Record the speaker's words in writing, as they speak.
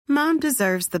Mom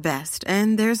deserves the best,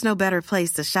 and there's no better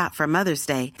place to shop for Mother's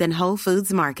Day than Whole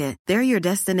Foods Market. They're your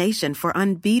destination for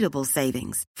unbeatable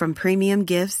savings, from premium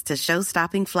gifts to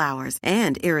show-stopping flowers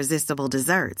and irresistible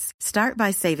desserts. Start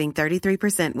by saving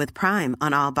 33% with Prime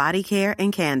on all body care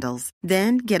and candles.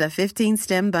 Then get a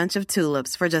 15-stem bunch of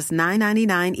tulips for just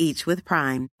 $9.99 each with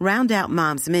Prime. Round out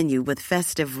Mom's menu with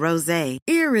festive rosé,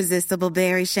 irresistible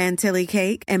berry chantilly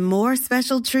cake, and more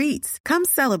special treats. Come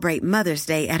celebrate Mother's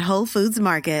Day at Whole Foods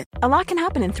Market. A lot can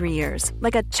happen in 3 years,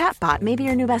 like a chatbot may be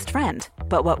your new best friend.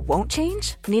 But what won't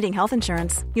change? Needing health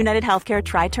insurance. United Healthcare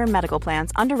Tri-Term Medical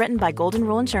Plans, underwritten by Golden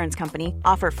Rule Insurance Company,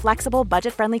 offer flexible,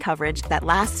 budget-friendly coverage that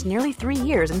lasts nearly 3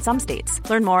 years in some states.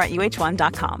 Learn more at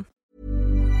uh1.com.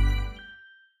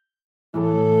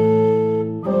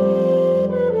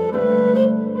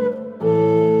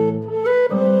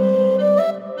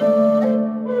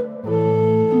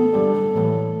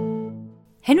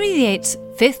 Henry VIII's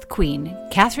fifth queen,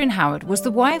 Catherine Howard, was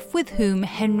the wife with whom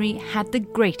Henry had the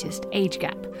greatest age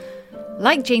gap.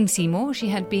 Like Jane Seymour, she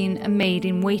had been a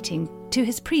maid-in-waiting to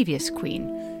his previous queen.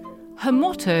 Her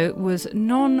motto was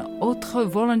non autre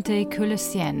volonté que la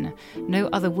sienne, no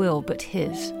other will but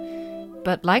his.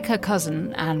 But like her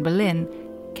cousin, Anne Boleyn,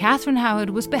 Catherine Howard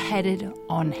was beheaded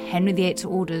on Henry VIII's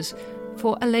orders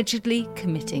for allegedly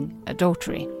committing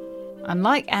adultery.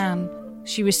 Unlike Anne,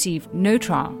 she received no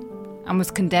trial and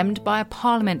was condemned by a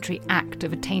parliamentary act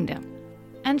of attainder.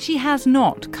 And she has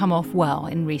not come off well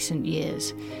in recent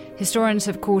years. Historians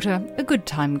have called her a good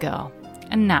time girl,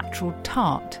 a natural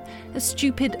tart, a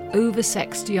stupid,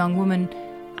 oversexed young woman,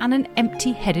 and an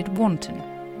empty-headed wanton.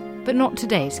 But not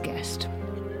today's guest.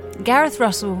 Gareth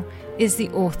Russell is the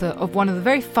author of one of the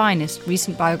very finest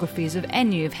recent biographies of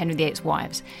any of Henry VIII's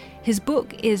wives. His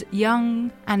book is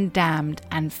Young and Damned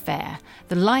and Fair,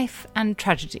 the life and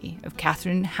tragedy of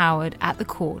Catherine Howard at the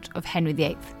court of Henry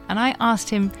VIII, and I asked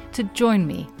him to join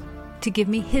me to give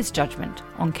me his judgment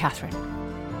on Catherine.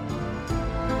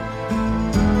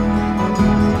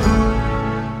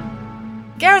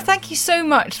 Gareth, thank you so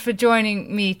much for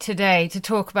joining me today to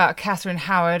talk about Catherine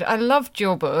Howard. I loved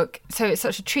your book, so it's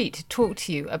such a treat to talk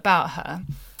to you about her.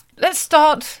 Let's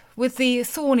start with the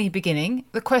thorny beginning,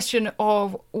 the question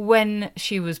of when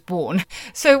she was born.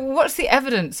 So what's the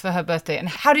evidence for her birthday, and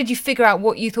how did you figure out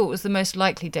what you thought was the most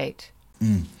likely date?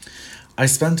 I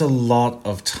spent a lot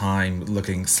of time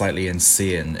looking slightly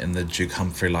insane in the Duke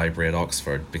Humphrey Library at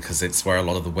Oxford, because it's where a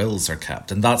lot of the wills are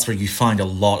kept. And that's where you find a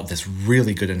lot of this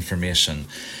really good information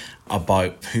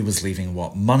about who was leaving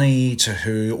what money to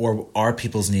who, or are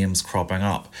people's names cropping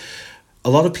up. A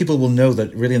lot of people will know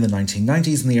that really in the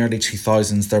 1990s and the early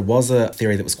 2000s, there was a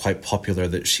theory that was quite popular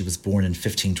that she was born in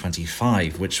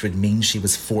 1525, which would mean she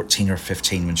was 14 or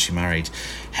 15 when she married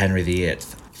Henry VIII.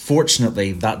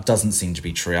 Fortunately, that doesn't seem to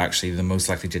be true. Actually, the most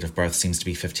likely date of birth seems to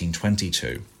be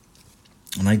 1522.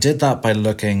 And I did that by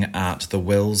looking at the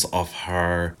wills of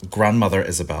her grandmother,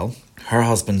 Isabel, her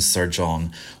husband, Sir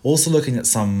John, also looking at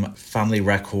some family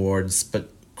records, but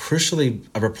crucially,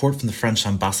 a report from the French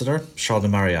ambassador, Charles de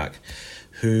Marillac,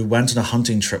 who went on a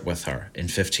hunting trip with her in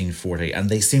 1540, and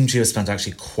they seem to have spent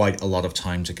actually quite a lot of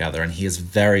time together, and he is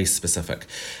very specific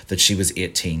that she was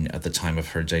 18 at the time of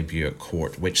her debut at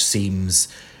court, which seems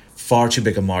far too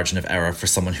big a margin of error for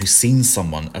someone who's seen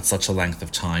someone at such a length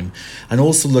of time. And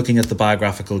also looking at the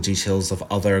biographical details of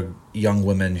other young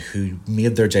women who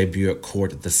made their debut at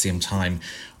court at the same time,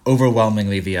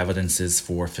 overwhelmingly the evidence is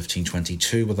for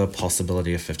 1522 with a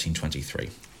possibility of 1523.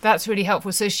 That's really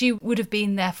helpful. So she would have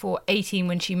been therefore 18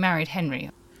 when she married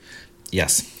Henry?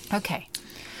 Yes. Okay.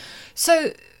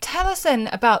 So tell us then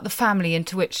about the family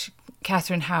into which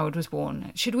Catherine Howard was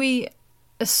born. Should we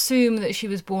assume that she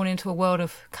was born into a world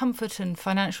of comfort and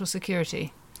financial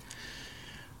security?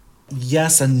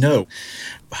 Yes and no.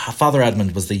 Father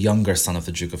Edmund was the younger son of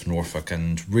the Duke of Norfolk,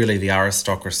 and really the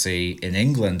aristocracy in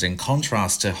England, in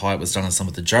contrast to how it was done in some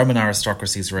of the German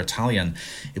aristocracies or Italian,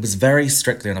 it was very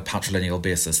strictly on a patrilineal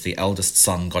basis. The eldest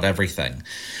son got everything.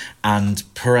 And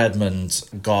poor Edmund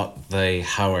got the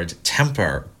Howard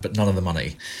temper, but none of the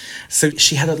money. So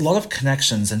she had a lot of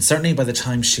connections, and certainly by the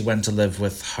time she went to live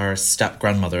with her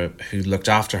step-grandmother, who looked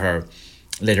after her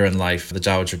later in life, the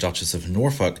Dowager Duchess of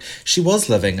Norfolk, she was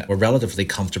living a relatively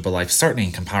comfortable life, certainly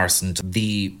in comparison to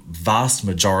the vast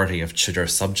majority of Tudor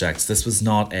subjects. This was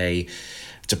not a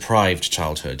deprived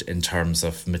childhood in terms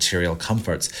of material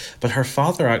comforts. But her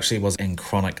father actually was in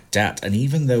chronic debt. And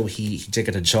even though he did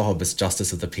get a job as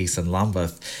Justice of the Peace in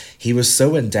Lambeth, he was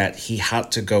so in debt he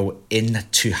had to go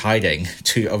into hiding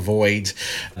to avoid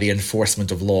the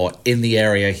enforcement of law in the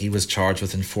area he was charged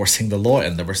with enforcing the law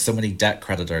in. There were so many debt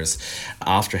creditors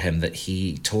after him that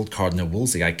he told Cardinal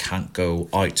Wolsey, I can't go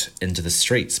out into the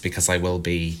streets because I will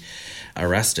be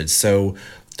arrested. So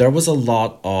there was a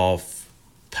lot of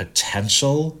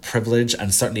potential privilege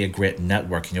and certainly a great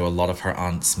network. A lot of her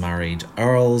aunts married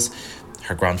earls,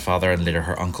 her grandfather and later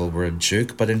her uncle were a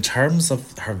duke. But in terms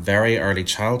of her very early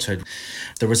childhood,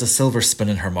 there was a silver spoon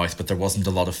in her mouth, but there wasn't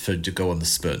a lot of food to go on the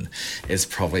spoon, is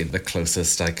probably the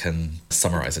closest I can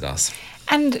summarise it as.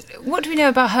 And what do we know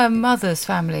about her mother's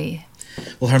family?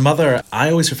 Well, her mother,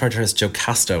 I always refer to her as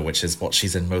Jocasta, which is what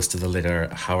she's in most of the later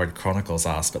Howard Chronicles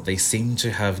as, but they seem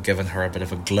to have given her a bit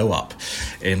of a glow-up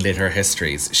in later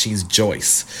histories. She's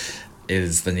Joyce,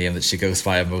 is the name that she goes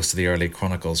by in most of the early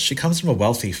chronicles. She comes from a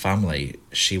wealthy family.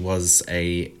 She was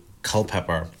a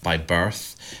Culpeper by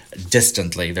birth.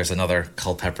 Distantly, there's another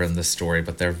Culpeper in this story,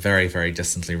 but they're very, very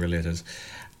distantly related.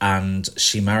 And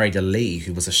she married a Lee,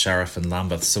 who was a sheriff in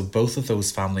Lambeth. So both of those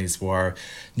families were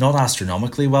not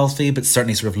astronomically wealthy, but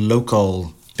certainly sort of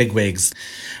local bigwigs.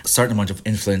 A certain amount of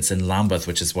influence in Lambeth,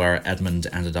 which is where Edmund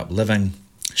ended up living.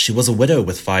 She was a widow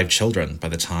with 5 children by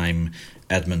the time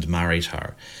Edmund married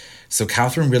her. So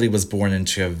Catherine really was born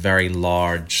into a very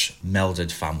large,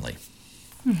 melded family.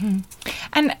 Mm-hmm.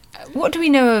 And what do we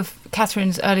know of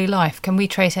Catherine's early life? Can we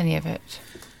trace any of it?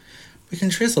 We can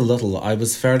trace a little. I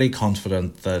was fairly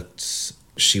confident that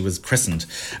she was christened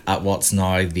at what's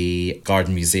now the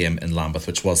Garden Museum in Lambeth,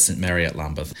 which was St Mary at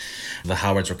Lambeth. The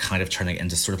Howards were kind of turning it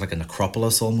into sort of like a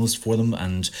necropolis almost for them,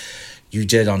 and you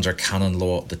did, under canon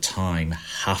law at the time,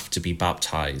 have to be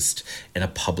baptised in a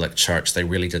public church. They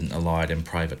really didn't allow it in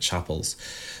private chapels.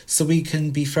 So we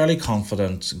can be fairly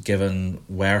confident, given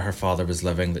where her father was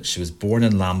living, that she was born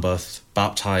in Lambeth,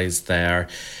 baptised there.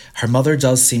 Her mother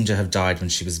does seem to have died when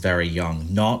she was very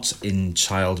young, not in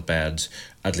childbed,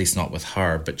 at least not with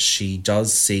her, but she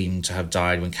does seem to have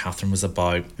died when Catherine was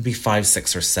about maybe 5,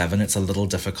 6 or 7. It's a little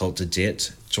difficult to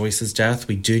date Joyce's death.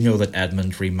 We do know that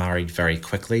Edmund remarried very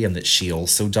quickly and that she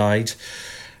also died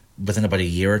within about a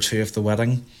year or 2 of the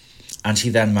wedding. And he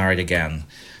then married again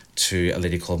to a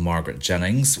lady called Margaret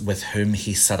Jennings, with whom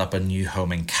he set up a new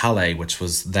home in Calais, which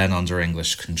was then under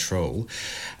English control.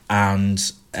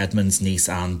 And Edmund's niece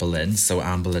Anne Boleyn, so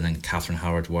Anne Boleyn and Catherine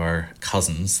Howard were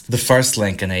cousins. The first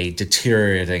link in a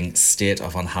deteriorating state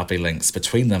of unhappy links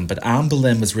between them, but Anne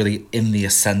Boleyn was really in the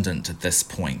ascendant at this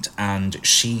point, and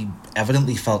she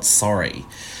evidently felt sorry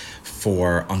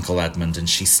for Uncle Edmund, and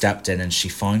she stepped in and she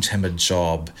found him a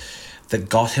job that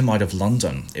got him out of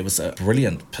London. It was a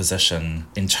brilliant position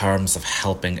in terms of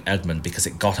helping Edmund because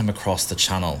it got him across the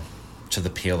channel to the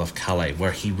Pale of Calais,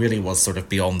 where he really was sort of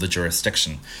beyond the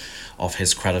jurisdiction of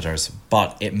his creditors.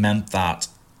 But it meant that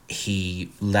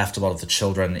he left a lot of the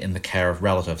children in the care of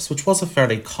relatives, which was a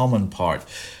fairly common part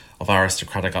of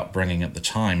aristocratic upbringing at the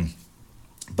time.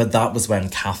 But that was when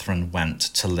Catherine went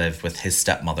to live with his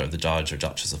stepmother, the Dowager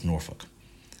Duchess of Norfolk.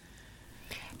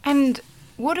 And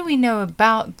what do we know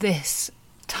about this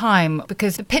time?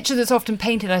 Because the picture that's often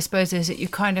painted, I suppose, is that you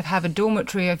kind of have a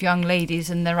dormitory of young ladies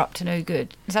and they're up to no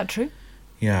good. Is that true?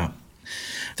 Yeah.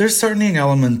 There's certainly an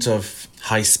element of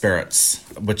high spirits,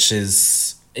 which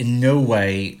is in no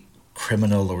way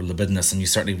criminal or libidinous, and you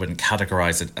certainly wouldn't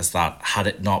categorise it as that had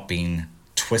it not been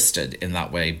twisted in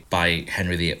that way by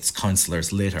Henry VIII's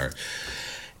counsellors later.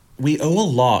 We owe a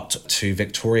lot to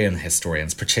Victorian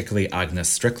historians, particularly Agnes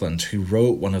Strickland, who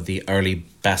wrote one of the early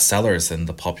bestsellers in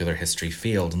the popular history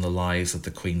field on the lives of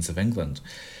the Queens of England.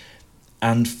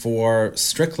 And for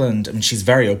Strickland, I mean, she's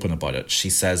very open about it.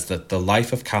 She says that the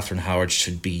life of Catherine Howard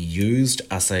should be used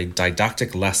as a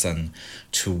didactic lesson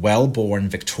to well-born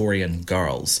Victorian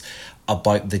girls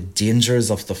about the dangers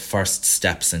of the first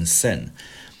steps in sin.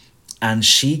 And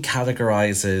she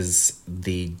categorises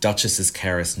the Duchess's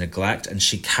care as neglect, and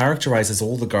she characterises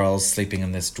all the girls sleeping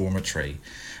in this dormitory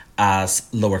as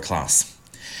lower class.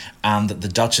 And that the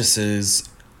Duchess's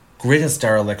greatest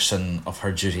dereliction of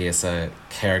her duty as a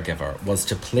caregiver was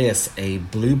to place a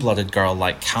blue-blooded girl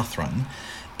like Catherine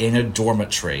in a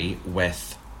dormitory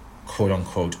with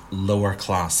quote-unquote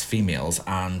lower-class females.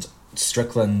 And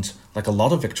Strickland, like a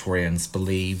lot of Victorians,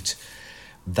 believed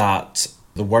that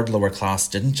the word lower class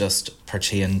didn't just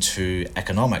pertain to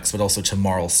economics, but also to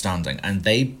moral standing. And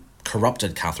they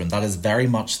corrupted Catherine. That is very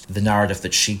much the narrative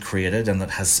that she created and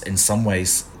that has in some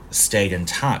ways stayed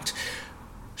intact.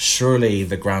 surely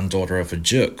the granddaughter of a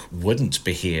duke wouldn't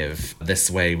behave this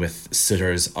way with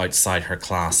suitors outside her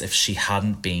class if she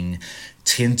hadn't been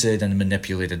tainted and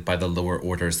manipulated by the lower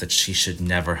orders that she should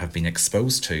never have been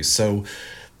exposed to. So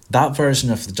that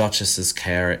version of the Duchess's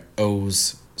care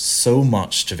owes so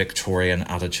much to Victorian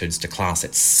attitudes to class.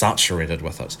 It's saturated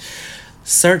with it.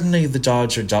 Certainly the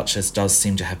Dowager Duchess does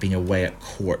seem to have been away at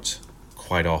court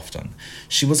quite often.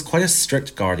 She was quite a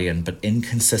strict guardian, but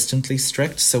inconsistently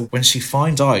strict. So when she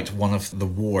found out one of the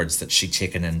wards that she'd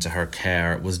taken into her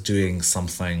care was doing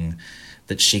something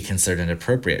that she considered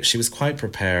inappropriate, she was quite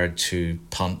prepared to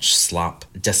punch, slap,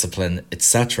 discipline,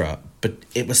 etc. But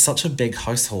it was such a big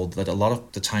household that a lot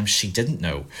of the time she didn't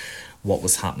know what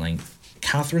was happening.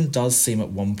 Catherine does seem at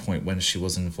one point when she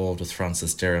was involved with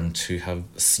Francis Derham to have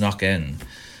snuck in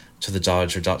to the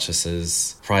Dowager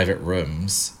Duchess's private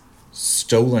rooms,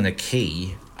 stolen a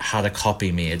key, had a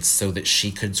copy made so that she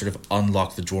could sort of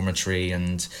unlock the dormitory,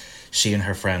 and she and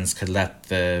her friends could let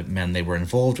the men they were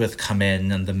involved with come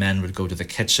in, and the men would go to the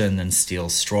kitchen and steal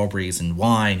strawberries and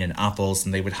wine and apples,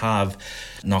 and they would have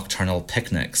nocturnal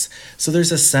picnics. So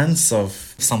there's a sense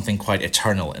of something quite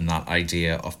eternal in that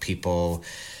idea of people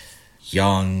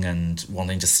young and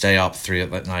wanting to stay up through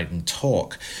at night and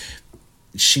talk.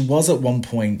 She was at one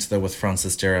point, though, with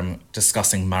Francis Derham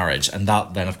discussing marriage, and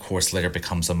that then, of course, later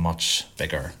becomes a much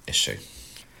bigger issue.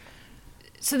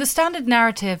 So the standard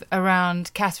narrative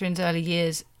around Catherine's early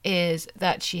years is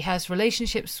that she has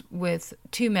relationships with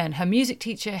two men, her music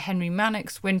teacher, Henry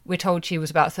Mannix, when we're told she was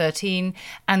about 13,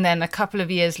 and then a couple of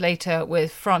years later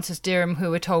with Francis Derham, who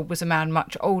we're told was a man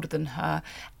much older than her.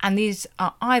 And these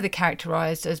are either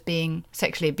characterised as being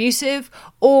sexually abusive,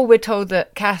 or we're told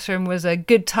that Catherine was a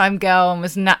good time girl and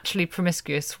was naturally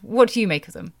promiscuous. What do you make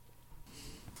of them?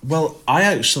 Well, I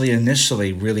actually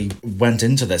initially really went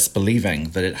into this believing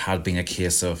that it had been a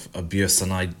case of abuse,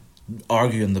 and I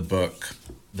argue in the book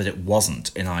that it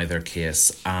wasn't in either case.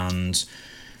 And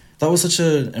that was such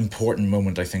an important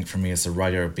moment, I think, for me as a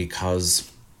writer,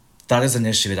 because that is an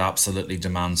issue that absolutely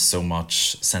demands so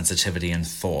much sensitivity and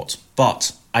thought.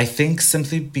 But I think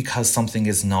simply because something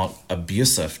is not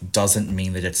abusive doesn't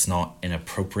mean that it's not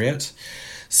inappropriate.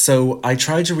 So I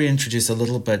tried to reintroduce a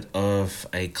little bit of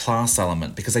a class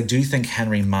element, because I do think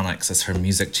Henry Mannix, as her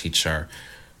music teacher,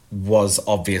 was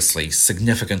obviously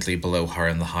significantly below her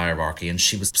in the hierarchy, and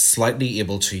she was slightly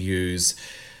able to use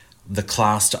the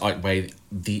class to outweigh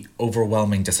the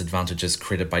overwhelming disadvantages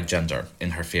created by gender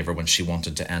in her favour when she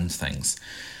wanted to end things.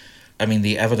 I mean,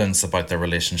 the evidence about their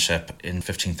relationship in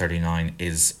 1539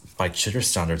 is, by Tudor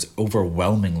standards,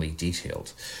 overwhelmingly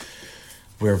detailed.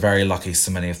 We're very lucky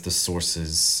so many of the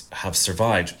sources have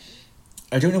survived.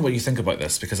 I don't know what you think about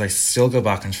this, because I still go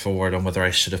back and forward on whether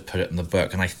I should have put it in the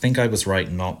book, and I think I was right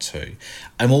not to.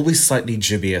 I'm always slightly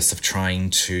dubious of trying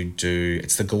to do,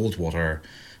 it's the Goldwater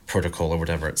protocol or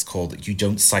whatever it's called, you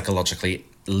don't psychologically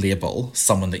label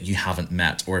someone that you haven't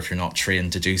met, or if you're not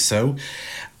trained to do so.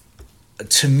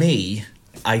 To me,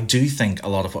 I do think a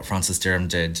lot of what Francis Derham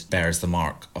did bears the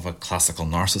mark of a classical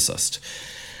narcissist.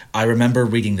 I remember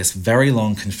reading this very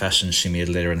long confession she made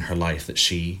later in her life that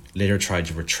she later tried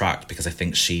to retract, because I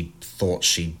think she thought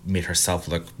she made herself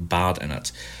look bad in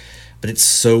it. But it's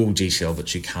so detailed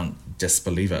that you can't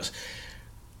disbelieve it.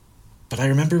 But I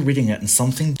remember reading it and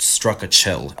something struck a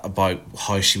chill about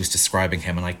how she was describing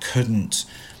him, and I couldn't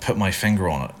put my finger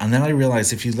on it. And then I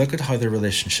realised if you look at how their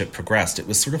relationship progressed, it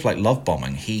was sort of like love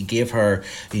bombing. He gave her,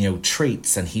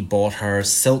 treats, and he bought her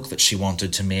silk that she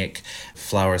wanted to make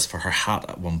flowers for her hat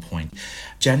at one point.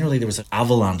 Generally, there was an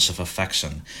avalanche of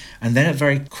affection. And then it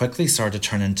very quickly started to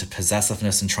turn into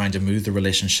possessiveness and trying to move the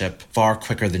relationship far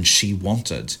quicker than she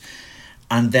wanted.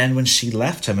 And then when she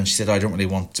left him and she said, I don't really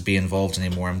want to be involved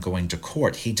anymore, I'm going to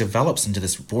court, he develops into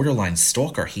this borderline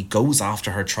stalker. He goes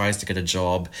after her, tries to get a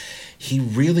job. He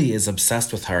really is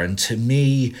obsessed with her. And to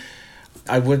me,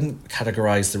 I wouldn't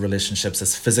categorise the relationships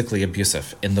as physically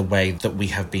abusive in the way that we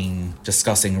have been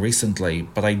discussing recently.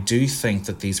 But I do think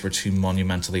that these were two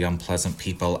monumentally unpleasant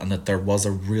people, and that there was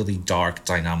a really dark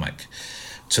dynamic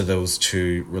to those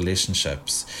two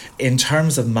relationships. In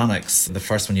terms of Mannix, the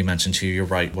first one you mentioned to, you're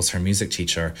right, was her music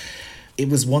teacher. It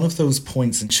was one of those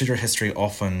points in Tudor history,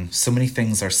 often so many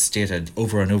things are stated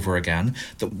over and over again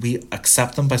that we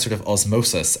accept them by sort of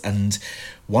osmosis. And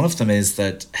one of them is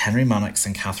that Henry Mannix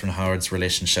and Catherine Howard's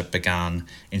relationship began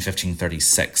in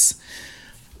 1536.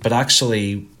 But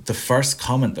actually, the first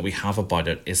comment that we have about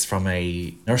it is from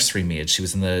a nursery maid. She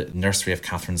was in the nursery of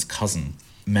Catherine's cousin,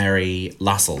 Mary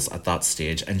Lascelles, at that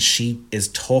stage, and she is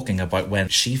talking about when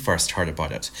she first heard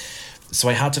about it. So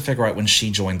I had to figure out when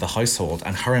she joined the household,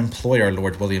 and her employer,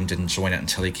 Lord William, didn't join it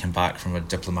until he came back from a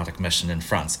diplomatic mission in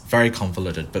France. Very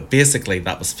convoluted, but basically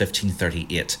that was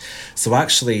 1538. So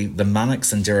actually the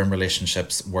Manox and Derham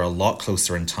relationships were a lot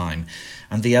closer in time.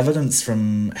 And the evidence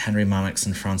from Henry Manox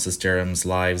and Frances Derham's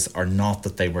lives are not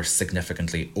that they were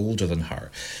significantly older than her.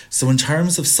 So in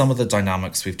terms of some of the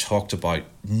dynamics we've talked about,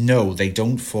 no, they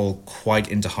don't fall quite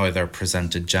into how they're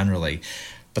presented generally.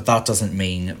 But that doesn't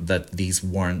mean that these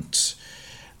weren't,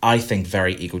 I think,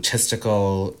 very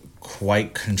egotistical,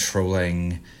 quite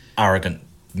controlling, arrogant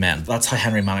men. That's how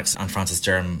Henry Manox and Frances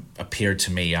Derham appeared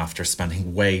to me after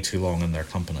spending way too long in their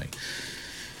company.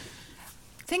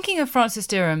 Thinking of Frances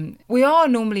Derham, we are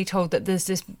normally told that there's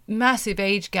this massive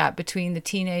age gap between the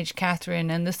teenage Catherine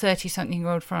and the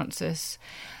 30-something-year-old Frances,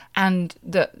 and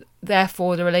that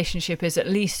therefore the relationship is at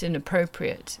least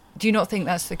inappropriate. Do you not think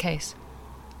that's the case?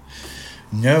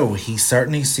 No, he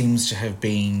certainly seems to have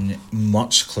been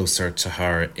much closer to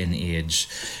her in age.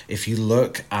 If you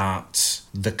look at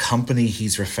the company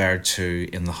he's referred to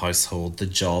in the household, the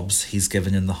jobs he's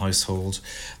given in the household,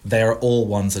 they're all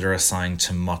ones that are assigned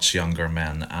to much younger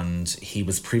men. And he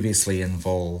was previously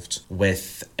involved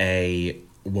with a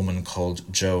woman called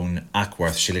Joan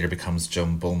Ackworth. She later becomes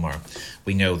Joan Bulmer.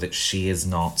 We know that she is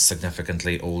not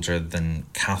significantly older than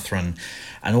Catherine.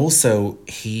 And also,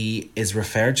 he is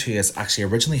referred to as actually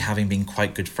originally having been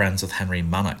quite good friends with Henry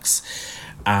Manox,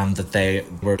 and that they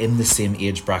were in the same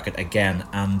age bracket again.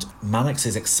 And Manox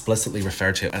is explicitly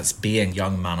referred to as being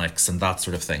young Manox and that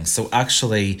sort of thing. So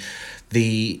actually,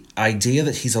 the idea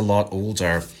that he's a lot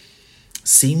older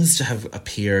seems to have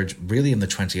appeared really in the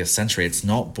 20th century. It's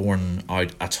not borne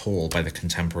out at all by the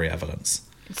contemporary evidence.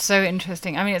 It's so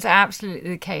interesting. I mean, it's absolutely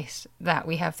the case that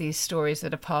we have these stories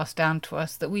that are passed down to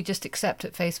us that we just accept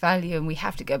at face value, and we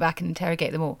have to go back and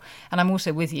interrogate them all. And I'm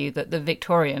also with you that the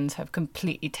Victorians have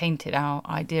completely tainted our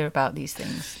idea about these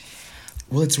things.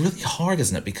 Well, it's really hard,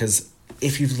 isn't it? Because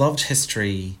if you've loved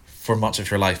history for much of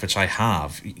your life, which I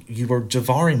have, you were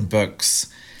devouring books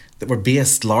that were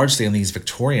based largely on these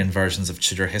Victorian versions of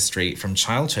Tudor history from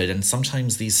childhood. And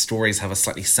sometimes these stories have a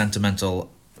slightly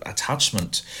sentimental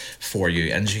attachment for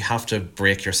you, and you have to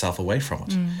break yourself away from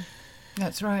it.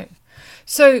 That's right.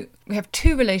 So we have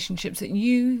two relationships that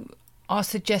you are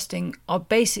suggesting are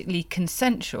basically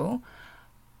consensual,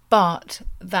 but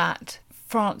that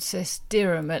Frances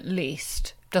Derham at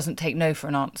least doesn't take no for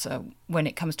an answer when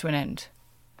it comes to an end.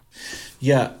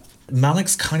 Yeah.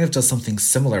 Manox kind of does something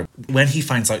similar. When he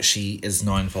finds out she is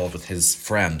now involved with his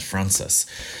friend, Frances,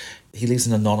 he leaves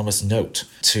an anonymous note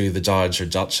to the Dowager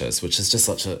Duchess, which is just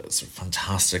such a sort of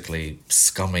fantastically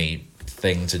scummy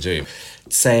thing to do,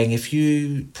 saying if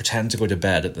you pretend to go to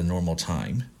bed at the normal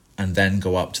time and then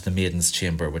go up to the maiden's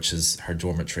chamber, which is her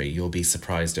dormitory, you'll be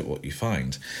surprised at what you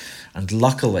find. And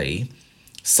luckily,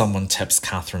 someone tips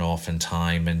Catherine off in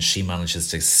time, and she manages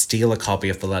to steal a copy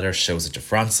of the letter, shows it to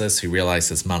Frances, who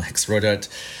realises Manox wrote it.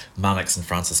 Manox and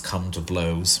Frances come to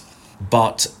blows.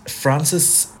 But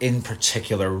Frances in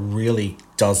particular really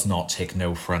does not take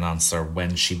no for an answer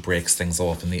when she breaks things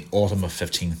off in the autumn of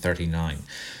 1539.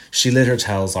 She later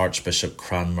tells Archbishop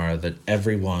Cranmer that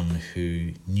everyone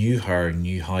who knew her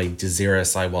knew how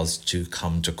desirous I was to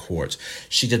come to court.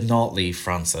 She did not leave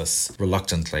Frances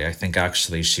reluctantly. I think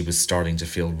actually she was starting to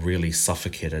feel really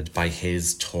suffocated by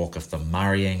his talk of them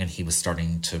marrying, and he was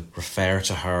starting to refer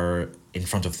to her in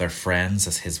front of their friends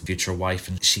as his future wife,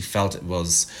 and she felt it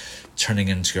was turning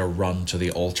into a run to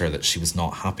the altar that she was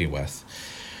not happy with.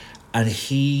 And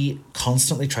he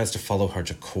constantly tries to follow her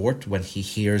to court. When he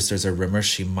hears there's a rumour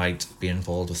she might be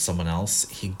involved with someone else,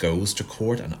 he goes to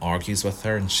court and argues with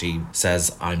her, and she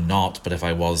says, I'm not, but if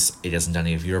I was, it isn't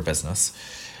any of your business.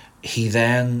 He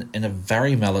then, in a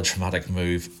very melodramatic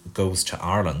move, goes to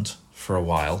Ireland for a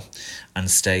while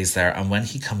and stays there. And when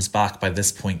he comes back, by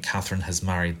this point, Catherine has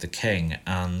married the king.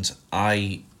 And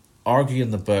I argue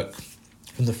in the book,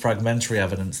 from the fragmentary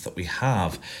evidence that we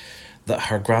have, that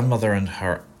her grandmother and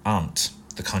her aunt,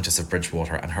 the Countess of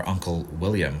Bridgewater, and her uncle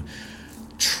William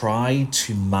try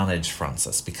to manage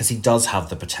Frances because he does have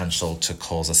the potential to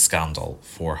cause a scandal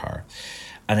for her.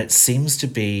 And it seems to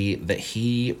be that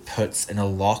he puts in a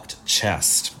locked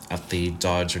chest at the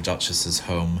Dowager Duchess's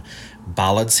home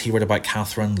ballads he wrote about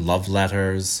Catherine, love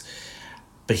letters,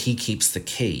 but he keeps the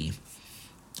key.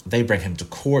 They bring him to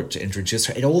court to introduce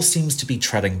her. It all seems to be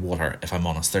treading water, if I'm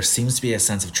honest. There seems to be a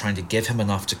sense of trying to give him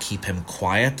enough to keep him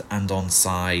quiet and on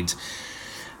side.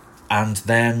 And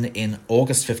then in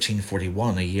August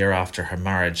 1541, a year after her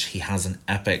marriage, he has an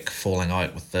epic falling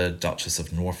out with the Duchess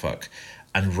of Norfolk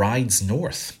and rides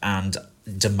north and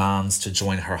demands to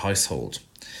join her household.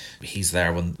 He's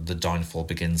there when the downfall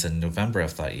begins in November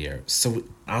of that year. So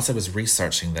as I was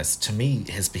researching this, to me,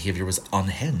 his behaviour was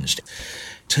unhinged.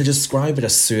 To describe it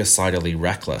as suicidally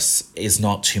reckless is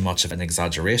not too much of an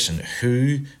exaggeration.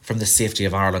 Who, from the safety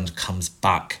of Ireland, comes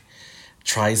back,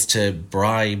 tries to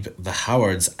bribe the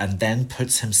Howards, and then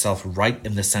puts himself right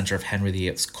in the centre of Henry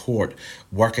VIII's court,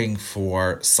 working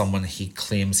for someone he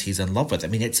claims he's in love with? I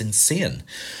mean, it's insane.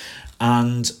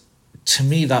 And to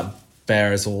me, that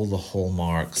bears all the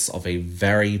hallmarks of a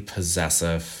very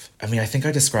possessive... I mean, I think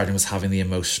I described him as having the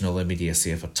emotional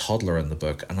immediacy of a toddler in the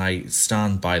book, and I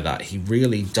stand by that. He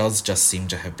really does just seem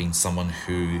to have been someone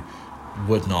who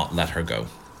would not let her go.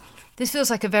 This feels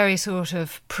like a very sort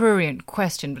of prurient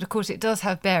question, but of course it does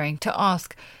have bearing to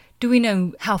ask, do we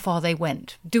know how far they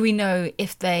went? Do we know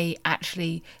if they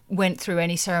actually went through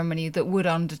any ceremony that would,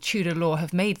 under Tudor law,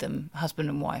 have made them husband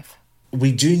and wife?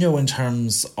 We do know in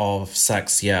terms of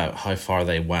sex, how far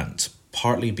they went.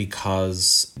 Partly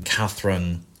because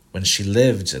Catherine, when she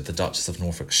lived at the Duchess of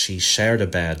Norfolk, she shared a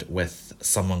bed with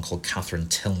someone called Catherine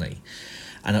Tilney.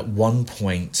 And at one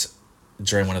point,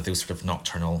 during one of those sort of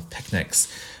nocturnal picnics,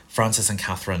 Francis and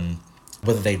Catherine,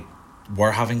 whether they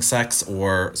were having sex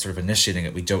or sort of initiating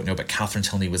it, we don't know, but Catherine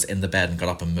Tilney was in the bed and got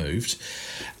up and moved.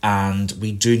 And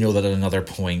we do know that at another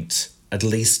point, at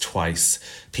least twice,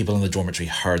 people in the dormitory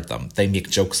heard them. They make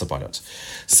jokes about it.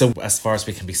 So as far as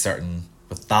we can be certain,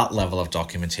 with that level of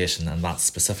documentation, and that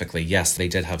specifically, yes, they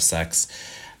did have sex,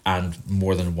 and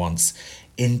more than once.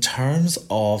 In terms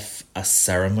of a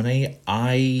ceremony,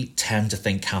 I tend to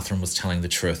think Catherine was telling the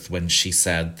truth when she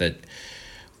said that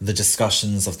the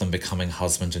discussions of them becoming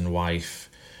husband and wife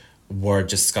were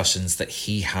discussions that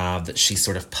he had that she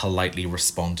sort of politely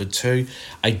responded to.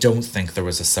 I don't think there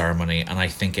was a ceremony, and I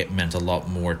think it meant a lot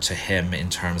more to him in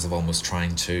terms of almost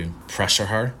trying to pressure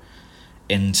her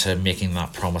into making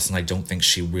that promise, and I don't think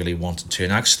she really wanted to.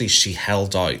 And actually, she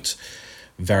held out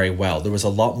very well. There was a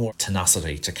lot more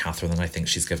tenacity to Catherine than I think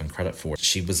she's given credit for.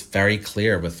 She was very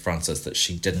clear with Francis that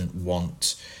she didn't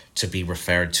want to be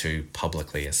referred to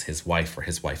publicly as his wife or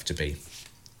his wife-to-be.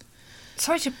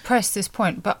 Sorry to press this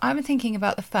point, but I'm thinking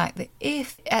about the fact that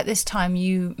if at this time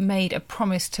you made a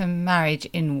promise to marriage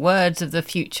in words of the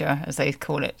future, as they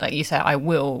call it, like you say, I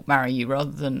will marry you rather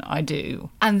than I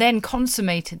do, and then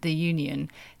consummated the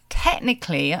union,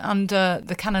 technically, under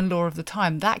the canon law of the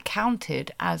time, that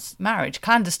counted as marriage,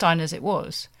 clandestine as it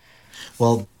was.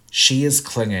 Well, she is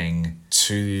clinging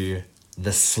to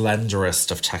the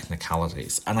slenderest of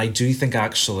technicalities. And I do think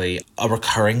actually a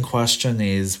recurring question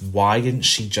is, why didn't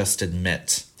she just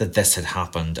admit that this had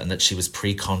happened and that she was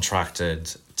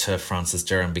pre-contracted to Francis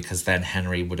Derham, because then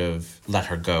Henry would have let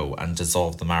her go and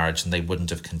dissolved the marriage and they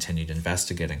wouldn't have continued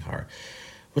investigating her.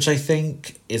 Which I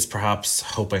think is perhaps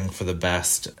hoping for the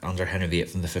best under Henry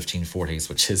VIII in the 1540s,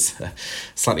 which is a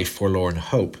slightly forlorn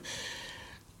hope.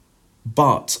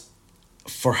 But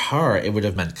for her, it would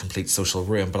have meant complete social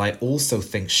ruin. But I also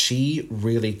think she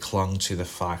really clung to the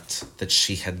fact that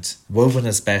she had woven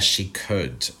as best she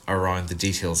could around the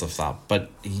details of that. But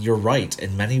you're right,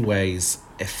 in many ways,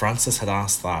 if Francis had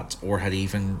asked that, or had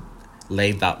even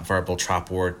laid that verbal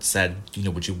trap, or said,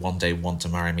 would you one day want to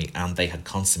marry me, and they had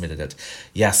consummated it,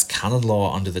 yes, canon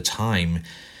law under the time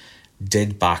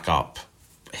did back up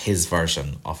his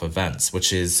version of events,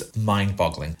 which is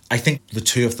mind-boggling. I think the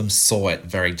two of them saw it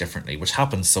very differently, which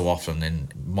happens so often in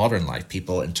modern life.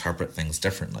 People interpret things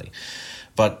differently.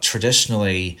 But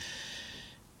traditionally,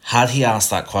 had he asked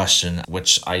that question,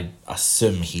 which I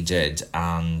assume he did,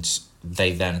 and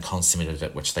they then consummated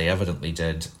it, which they evidently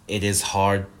did, it is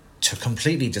hard to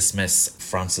completely dismiss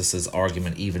Francis's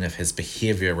argument, even if his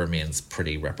behaviour remains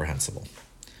pretty reprehensible.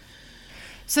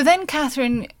 So then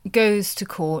Catherine goes to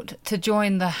court to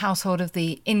join the household of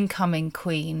the incoming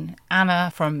queen, Anna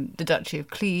from the Duchy of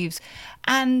Cleves,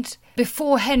 and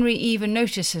before Henry even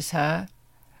notices her,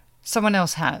 someone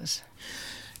else has.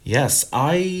 Yes,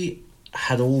 I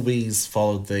had always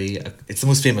followed it's the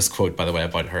most famous quote, by the way,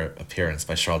 about her appearance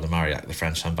by Charles de Marillac, the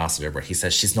French ambassador, where he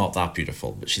says she's not that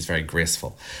beautiful, but she's very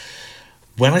graceful.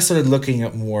 When I started looking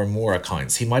at more and more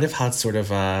accounts, he might have had sort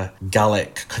of a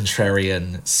Gallic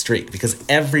contrarian streak, because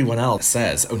everyone else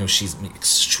says, oh no, she's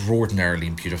extraordinarily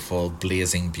beautiful,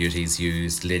 blazing beauties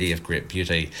used, lady of great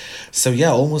beauty. So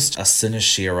yeah, almost as soon as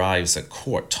she arrives at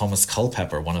court, Thomas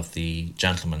Culpeper, one of the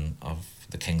gentlemen of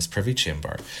the King's Privy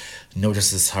Chamber,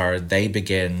 notices her. They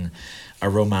begin a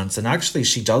romance, and actually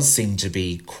she does seem to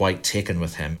be quite taken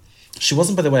with him. She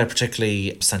wasn't, by the way, a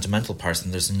particularly sentimental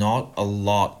person. There's not a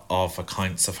lot of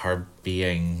accounts of her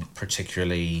being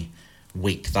particularly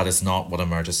weak. That is not what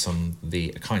emerges from the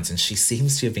accounts. And she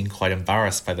seems to have been quite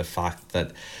embarrassed by the fact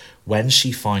that when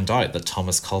she found out that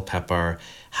Thomas Culpeper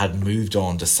had moved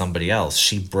on to somebody else,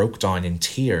 she broke down in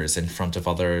tears in front of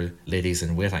other ladies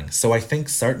in waiting. So I think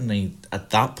certainly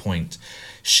at that point,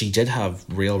 she did have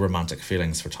real romantic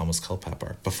feelings for Thomas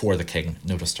Culpeper before the king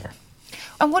noticed her.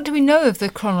 And what do we know of the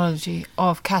chronology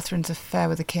of Catherine's affair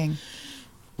with the king?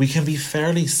 We can be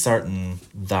fairly certain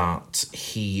that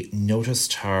he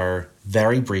noticed her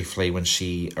very briefly when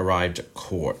she arrived at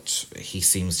court. He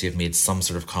seems to have made some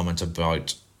sort of comment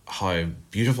about how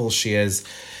beautiful she is.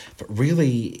 But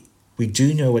really, we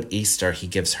do know at Easter he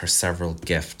gives her several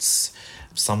gifts.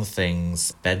 Some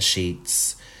things, bed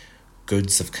sheets,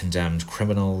 goods of condemned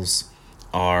criminals,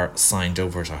 are signed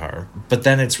over to her. But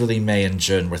then it's really May and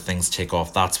June where things take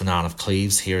off. That's when Anne of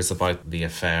Cleves hears about the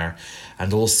affair.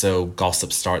 And also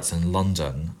gossip starts in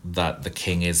London that the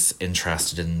king is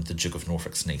interested in the Duke of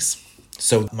Norfolk's niece.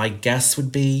 So my guess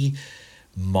would be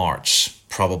March,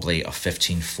 probably, of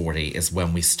 1540 is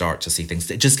when we start to see things.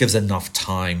 It just gives enough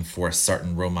time for a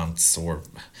certain romance or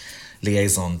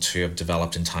liaison to have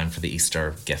developed in time for the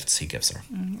Easter gifts he gives her.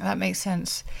 That makes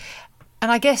sense. And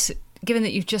I guess, given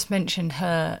that you've just mentioned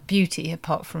her beauty,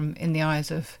 apart from in the eyes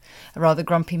of a rather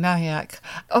grumpy Marillac,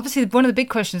 obviously one of the big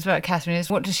questions about Catherine is,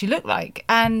 what does she look like?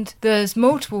 And there's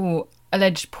multiple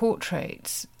alleged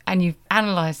portraits, and you've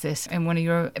analysed this in one of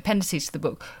your appendices to the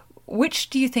book. Which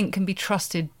do you think can be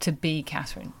trusted to be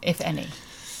Catherine, if any?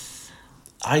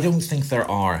 I don't think there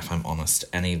are, if I'm honest,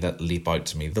 any that leap out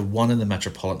to me. The one in the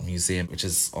Metropolitan Museum, which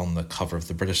is on the cover of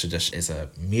the British edition, is a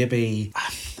maybe.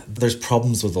 There's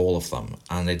problems with all of them,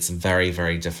 and it's very,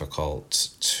 very difficult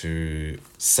to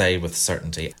say with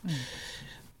certainty.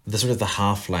 The sort of the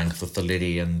half length with the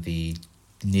lady in the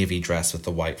navy dress with the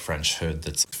white French hood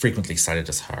that's frequently cited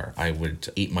as her, I would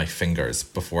eat my fingers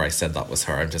before I said that was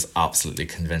her. I'm just absolutely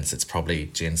convinced it's probably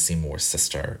Jane Seymour's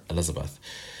sister, Elizabeth.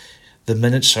 The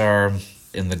miniature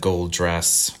in the gold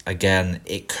dress, again,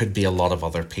 it could be a lot of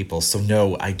other people. So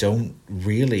no, I don't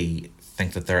really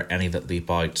think that there are any that leap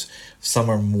out. Some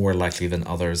are more likely than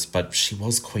others, but she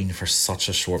was queen for such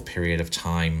a short period of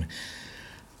time.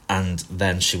 And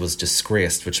then she was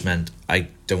disgraced, which meant I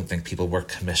don't think people were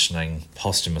commissioning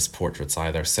posthumous portraits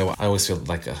either. So I always feel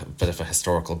like a bit of a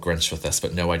historical Grinch with this,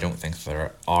 but no, I don't think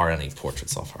there are any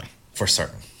portraits of her, for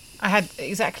certain. I had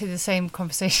exactly the same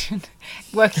conversation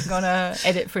working on a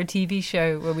edit for a TV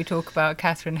show where we talk about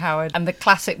Catherine Howard and the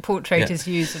classic portrait is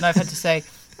used, and I've had to say,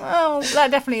 well,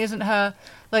 that definitely isn't her.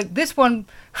 Like this one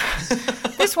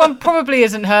probably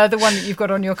isn't her, the one that you've got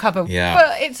on your cover. Yeah.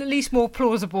 But it's at least more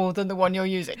plausible than the one you're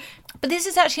using. But this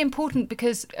is actually important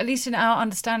because, at least in our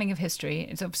understanding of history,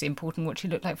 it's obviously important what she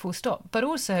looked like full stop. But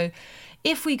also,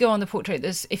 if we go on the portrait,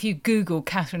 if you Google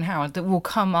Catherine Howard, that will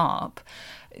come up,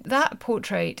 that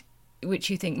portrait, which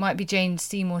you think might be Jane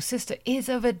Seymour's sister, is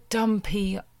of a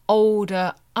dumpy,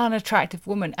 older, unattractive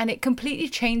woman, and it completely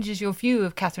changes your view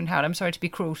of Catherine Howard. I'm sorry to be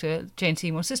cruel to Jane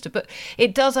Seymour's sister, but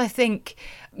it does, I think,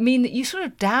 mean that you sort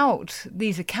of doubt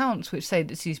these accounts which say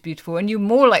that she's beautiful, and you're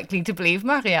more likely to believe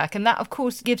Marillac, and that, of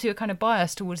course, gives you a kind of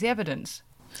bias towards the evidence.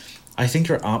 I think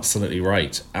you're absolutely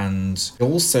right. And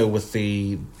also with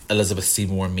the Elizabeth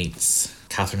Seymour meets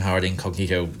Catherine Howard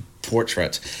incognito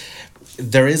portrait,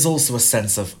 there is also a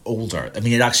sense of older. I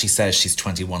mean, it actually says she's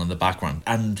 21 in the background.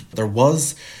 And there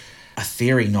was a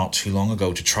theory not too long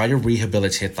ago to try to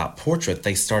rehabilitate that portrait.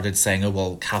 They started saying, oh,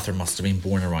 well, Catherine must have been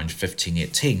born around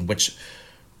 1518, which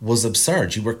was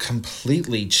absurd. You were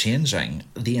completely changing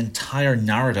the entire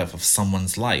narrative of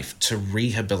someone's life to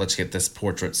rehabilitate this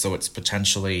portrait so it's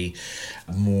potentially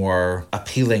more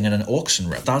appealing in an auction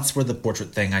room. That's where the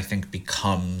portrait thing, I think,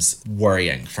 becomes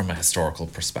worrying from a historical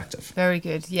perspective. Very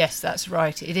good. Yes, that's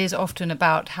right. It is often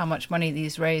about how much money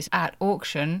these raise at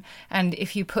auction, and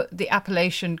if you put the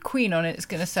appellation queen on it, it's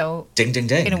going to sell ding, ding,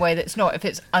 ding, in a way that's not if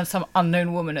it's some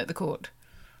unknown woman at the court.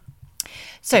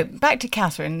 So, back to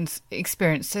Catherine's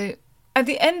experience. So, at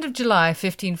the end of July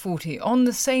 1540, on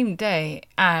the same day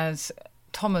as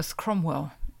Thomas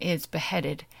Cromwell is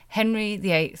beheaded, Henry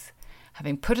VIII,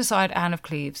 having put aside Anne of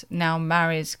Cleves, now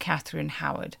marries Catherine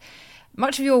Howard.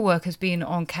 Much of your work has been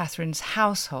on Catherine's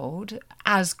household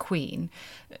as queen.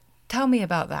 Tell me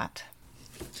about that.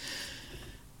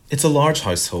 It's a large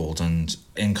household, and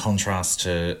in contrast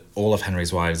to all of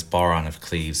Henry's wives, bar Anne of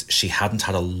Cleves, she hadn't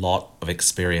had a lot of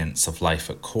experience of life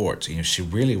at court. You know, she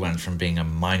really went from being a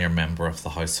minor member of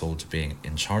the household to being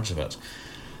in charge of it.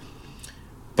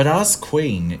 But as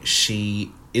queen,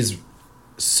 she is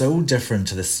so different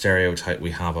to the stereotype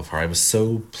we have of her. I was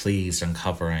so pleased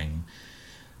uncovering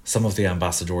Some of the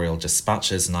ambassadorial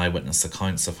dispatches and eyewitness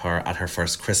accounts of her at her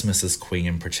first Christmas as queen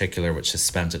in particular, which is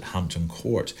spent at Hampton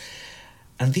Court.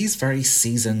 And these very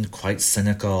seasoned, quite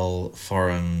cynical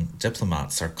foreign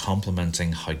diplomats are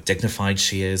complimenting how dignified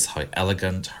she is, how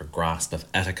elegant, her grasp of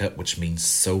etiquette, which means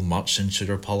so much in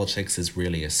Tudor politics, is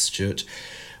really astute.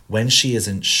 When she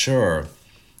isn't sure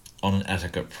on an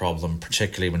etiquette problem,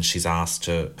 particularly when she's asked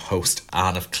to host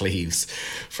Anne of Cleves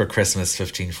for Christmas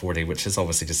 1540, which is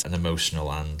obviously just an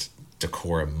emotional and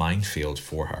decorum minefield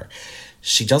for her.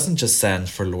 She doesn't just send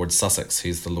for Lord Sussex,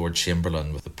 who's the Lord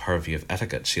Chamberlain with the purview of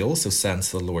etiquette. She also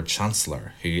sends to the Lord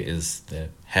Chancellor, who is the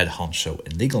head honcho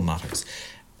in legal matters.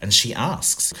 And she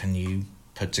asks, can you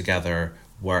put together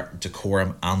where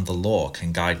decorum and the law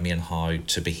can guide me in how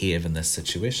to behave in this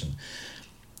situation?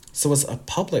 So as a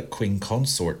public Queen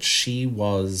Consort, she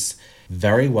was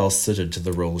very well suited to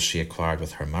the role she acquired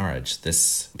with her marriage.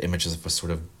 This image of a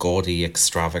sort of gaudy,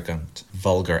 extravagant,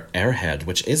 vulgar airhead,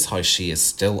 which is how she is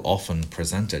still often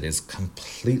presented, is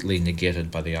completely negated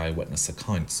by the eyewitness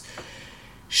accounts.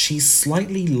 She's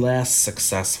slightly less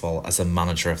successful as a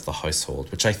manager of the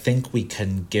household, which I think we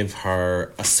can give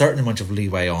her a certain amount of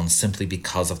leeway on simply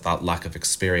because of that lack of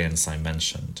experience I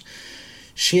mentioned.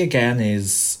 She again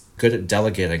is good at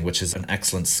delegating, which is an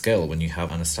excellent skill when you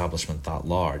have an establishment that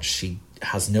large. She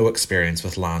has no experience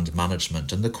with land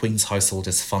management, and the Queen's household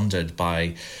is funded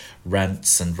by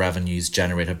rents and revenues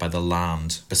generated by the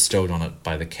land bestowed on it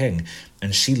by the King.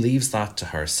 And she leaves that to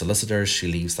her solicitors,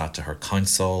 she leaves that to her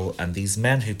council, and these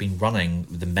men who've been running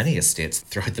the many estates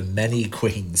throughout the many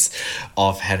queens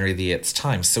of Henry VIII's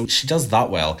time. So she does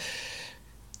that well.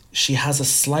 She has a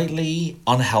slightly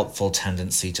unhelpful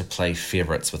tendency to play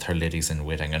favourites with her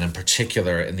ladies-in-waiting, and in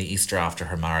particular, in the Easter after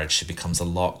her marriage, she becomes a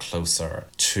lot closer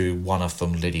to one of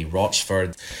them, Lady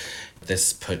Rochford.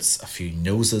 This puts a few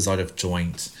noses out of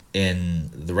joint in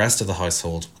the rest of the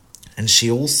household, and she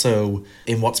also,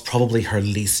 in what's probably her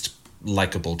least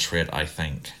likeable trait, I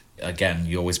think. Again,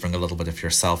 you always bring a little bit of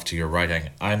yourself to your writing.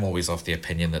 I'm always of the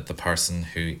opinion that the person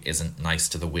who isn't nice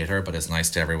to the waiter but is nice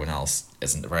to everyone else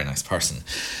isn't a very nice person.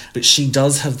 But she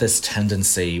does have this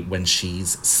tendency when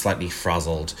she's slightly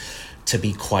frazzled to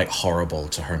be quite horrible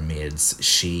to her maids.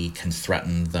 She can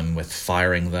threaten them with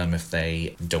firing them if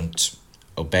they don't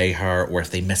obey her or if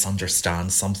they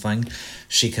misunderstand something.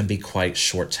 She can be quite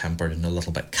short-tempered and a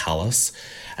little bit callous.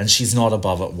 And she's not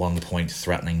above at one point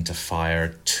threatening to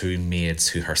fire two maids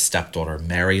who her stepdaughter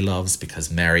Mary loves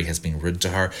because Mary has been rude to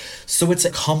her. So it's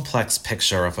a complex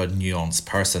picture of a nuanced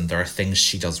person. There are things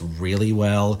she does really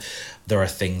well. There are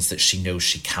things that she knows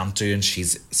she can't do and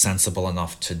she's sensible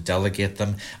enough to delegate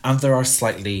them. And there are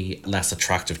slightly less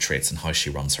attractive traits in how she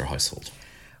runs her household.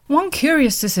 One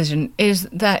curious decision is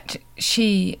that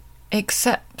she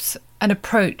accepts an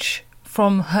approach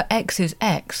from her ex's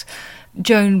ex,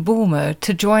 Joan Bulmer,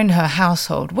 to join her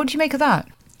household. What do you make of that?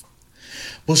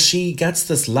 Well, she gets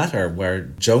this letter where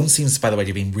Joan seems, by the way, to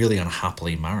have been really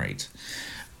unhappily married.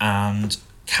 And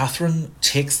Catherine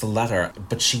takes the letter,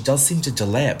 but she does seem to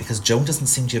delay it because Joan doesn't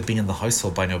seem to have been in the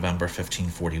household by November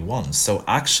 1541. So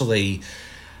actually,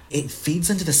 it feeds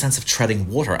into the sense of treading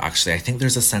water, actually. I think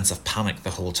there's a sense of panic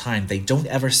the whole time. They don't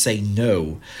ever say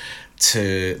no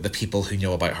to the people who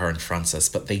know about her and Francis,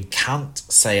 but they can't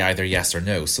say either yes or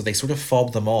no. So they sort of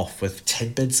fob them off with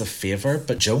tidbits of favour.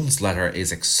 But Joan's letter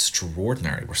is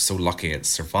extraordinary. We're so lucky it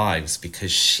survives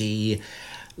because she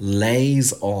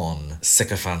lays on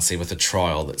sycophancy with a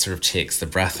trial that sort of takes the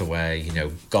breath away. You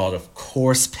know, God of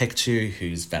course picked you,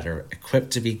 who's better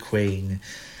equipped to be queen.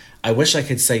 I wish I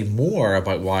could say more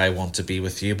about why I want to be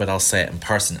with you, but I'll say it in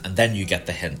person, and then you get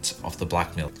the hint of the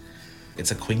blackmail. It's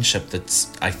a queenship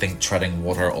that's, I think, treading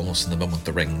water almost in the moment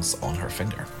the ring's on her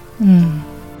finger.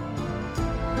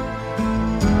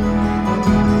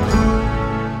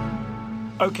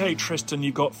 Okay, Tristan,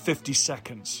 you've got 50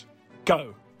 seconds.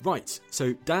 Go. Right,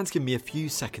 so Dan's given me a few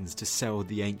seconds to sell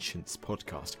the Ancients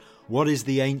podcast. What is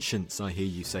the Ancients, I hear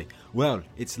you say? Well,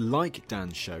 it's like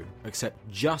Dan's show,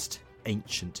 except just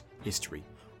ancient history.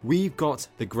 We've got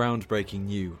the groundbreaking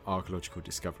new archaeological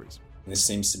discoveries. This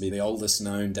seems to be the oldest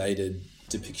known dated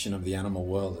depiction of the animal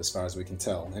world, as far as we can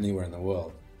tell, anywhere in the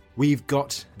world. We've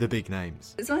got the big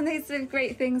names. It's one of those sort of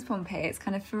great things, Pompeii. It's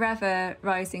kind of forever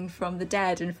rising from the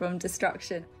dead and from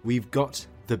destruction. We've got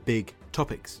the big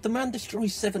topics. The man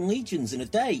destroys 7 legions in a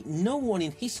day. No one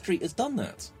in history has done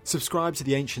that. Subscribe to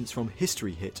the Ancients from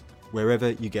History Hit,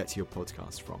 wherever you get your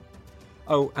podcast from.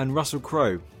 Oh, and Russell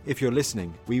Crowe, if you're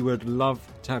listening, we would love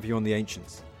to have you on the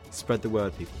Ancients. Spread the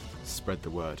word, people. Spread the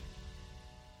word.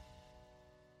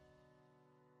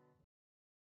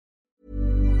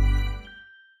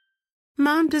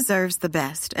 Mom deserves the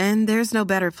best, and there's no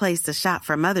better place to shop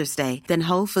for Mother's Day than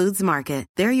Whole Foods Market.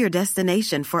 They're your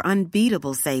destination for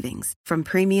unbeatable savings, from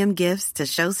premium gifts to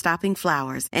show-stopping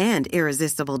flowers and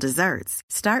irresistible desserts.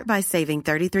 Start by saving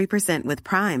 33% with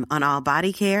Prime on all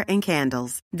body care and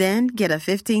candles. Then get a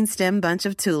 15-stem bunch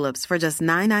of tulips for just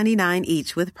 $9.99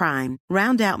 each with Prime.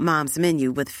 Round out Mom's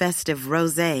menu with festive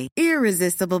rosé,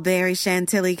 irresistible berry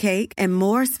chantilly cake, and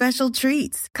more special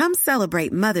treats. Come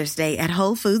celebrate Mother's Day at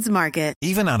Whole Foods Market.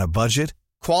 Even on a budget,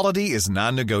 quality is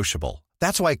non-negotiable.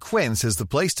 That's why Quince is the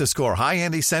place to score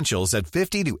high-end essentials at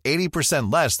 50 to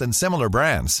 80% less than similar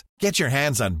brands. Get your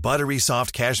hands on buttery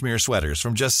soft cashmere sweaters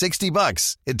from just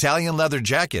 $60, Italian leather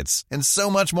jackets, and so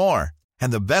much more.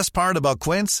 And the best part about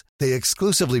Quince, they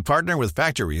exclusively partner with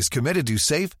factories committed to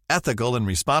safe, ethical, and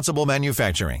responsible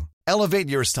manufacturing. Elevate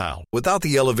your style without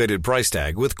the elevated price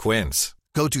tag with Quince.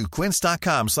 Go to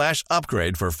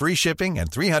quince.com/upgrade for free shipping and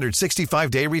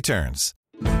 365-day returns.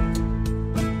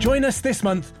 Join us this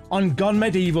month on Gone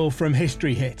Medieval from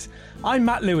History Hit. I'm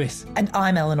Matt Lewis. And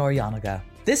I'm Eleanor Yanaga.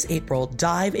 This April,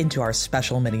 dive into our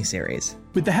special mini-series.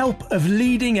 With the help of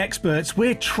leading experts,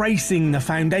 we're tracing the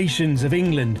foundations of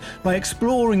England by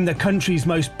exploring the country's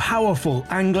most powerful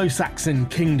Anglo-Saxon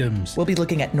kingdoms. We'll be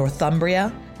looking at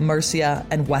Northumbria, Mercia,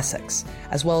 and Wessex,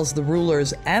 as well as the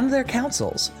rulers and their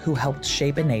councils who helped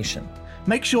shape a nation.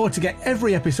 Make sure to get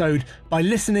every episode by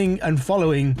listening and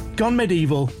following Gone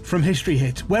Medieval from History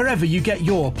Hit, wherever you get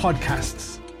your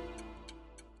podcasts.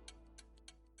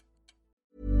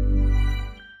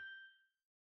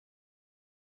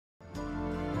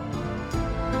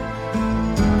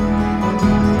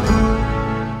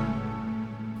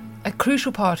 A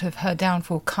crucial part of her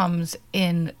downfall comes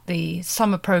in the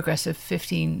summer progress of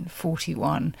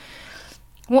 1541.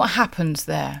 What happens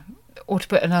there? Or to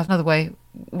put it another way,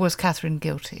 was Catherine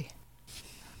guilty?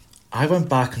 I went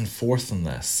back and forth on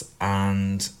this,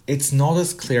 and it's not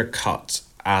as clear-cut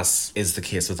as is the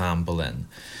case with Anne Boleyn,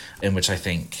 in which I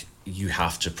think you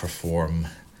have to perform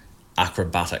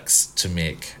acrobatics to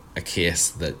make a case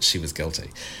that she was guilty.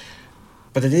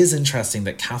 But it is interesting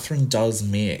that Catherine does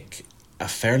make a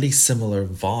fairly similar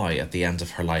vow at the end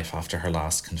of her life after her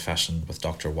last confession with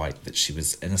Dr. White that she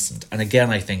was innocent. And again,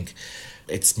 I think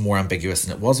it's more ambiguous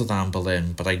than it was with Anne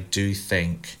Boleyn, but I do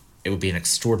think it would be an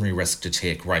extraordinary risk to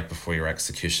take right before your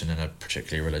execution in a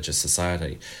particularly religious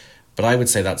society. But I would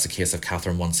say that's a case of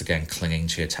Catherine once again clinging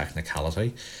to a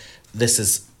technicality. This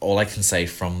is all I can say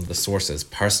from the sources.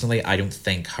 Personally, I don't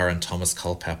think her and Thomas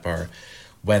Culpeper,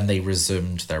 when they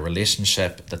resumed their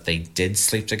relationship, that they did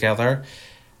sleep together.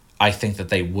 I think that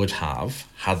they would have,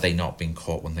 had they not been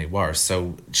caught when they were.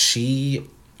 So she,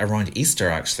 around Easter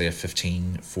actually of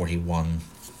 1541,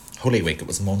 Holy Week, it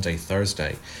was Monday,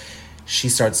 Thursday, she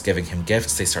starts giving him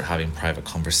gifts, they start having private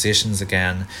conversations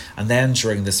again, and then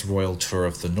during this royal tour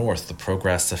of the north, the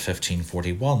progress of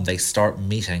 1541, they start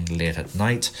meeting late at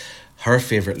night. Her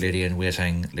favourite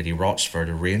lady-in-waiting, Lady Rochford,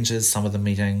 arranges some of the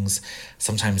meetings.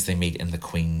 Sometimes they meet in the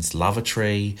Queen's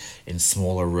lavatory, in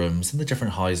smaller rooms, in the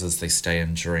different houses they stay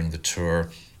in during the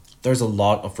tour. There's a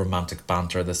lot of romantic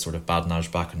banter, this sort of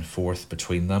badinage back and forth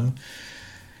between them.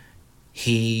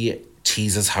 He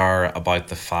teases her about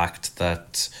the fact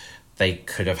that they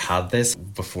could have had this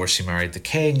before she married the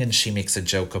king, and she makes a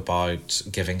joke about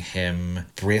giving him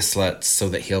bracelets so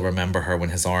that he'll remember her when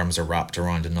his arms are wrapped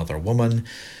around another woman.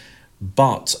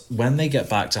 But when they get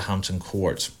back to Hampton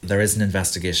Court, there is an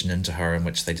investigation into her in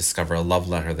which they discover a love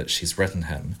letter that she's written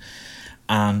him.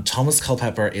 And Thomas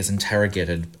Culpeper is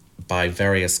interrogated by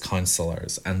various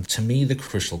counsellors. And to me, the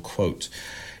crucial quote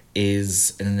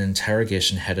is in an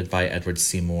interrogation headed by Edward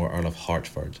Seymour, Earl of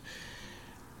Hertford.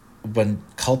 When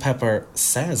Culpeper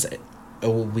says,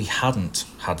 oh, we hadn't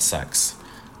had sex,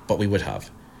 but we would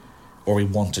have, or we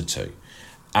wanted to.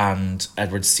 And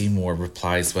Edward Seymour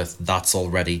replies with, that's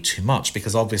already too much,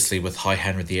 because obviously with how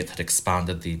Henry VIII had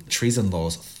expanded the treason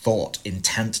laws, thought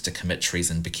intent to commit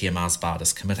treason became as bad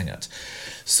as committing it.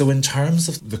 So in terms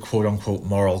of the quote-unquote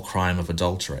moral crime of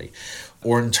adultery,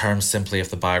 or in terms simply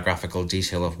of the biographical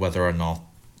detail of whether or not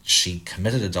she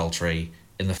committed adultery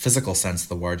in the physical sense of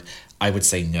the word, I would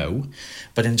say no.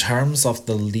 But in terms of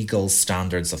the legal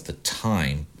standards of the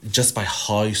time, just by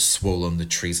how swollen the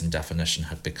treason definition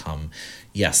had become,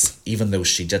 yes, even though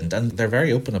she didn't. And they're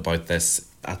very open about this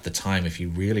at the time, if you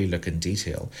really look in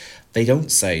detail. They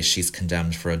don't say she's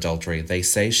condemned for adultery. They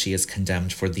say she is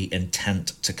condemned for the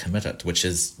intent to commit it, which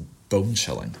is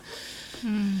bone-chilling.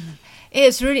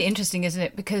 It's really interesting, isn't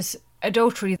it? Because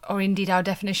adultery, or indeed our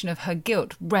definition of her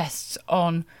guilt, rests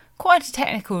on quite a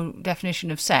technical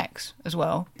definition of sex as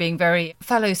well, being very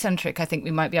phallocentric, I think we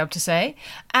might be able to say.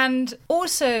 And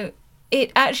also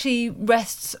it actually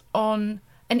rests on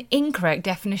an incorrect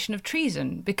definition of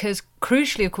treason, because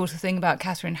crucially, of course, the thing about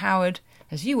Catherine Howard,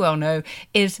 as you well know,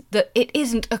 is that it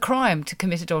isn't a crime to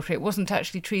commit adultery. It wasn't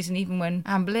actually treason even when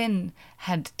Anne Boleyn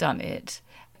had done it.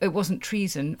 It wasn't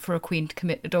treason for a queen to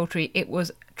commit adultery. It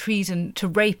was treason to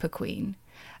rape a queen.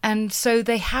 And so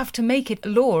they have to make it a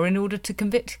law in order to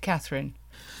convict Catherine.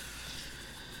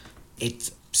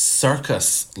 It's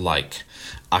circus-like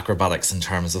acrobatics in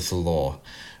terms of the law.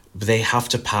 They have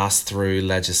to pass through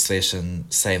legislation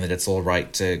saying that it's all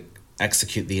right to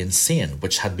execute the insane,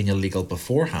 which had been illegal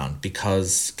beforehand,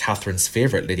 because Catherine's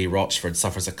favourite, Lady Rochford,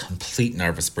 suffers a complete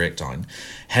nervous breakdown.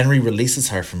 Henry releases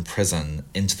her from prison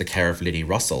into the care of Lady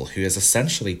Russell, who is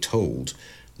essentially told,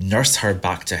 nurse her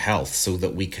back to health so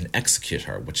that we can execute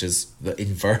her, which is the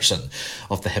inversion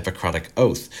of the Hippocratic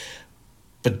Oath.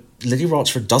 But Lady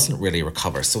Rochford doesn't really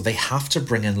recover, so they have to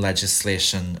bring in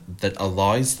legislation that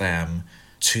allows them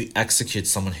to execute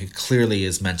someone who clearly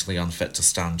is mentally unfit to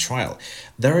stand trial.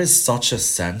 There is such a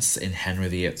sense in Henry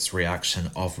VIII's reaction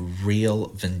of real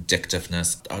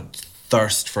vindictiveness, a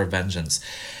thirst for vengeance.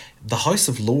 The House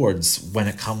of Lords, when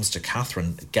it comes to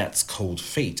Catherine, gets cold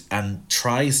feet and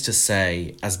tries to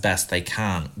say, as best they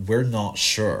can, we're not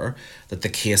sure that the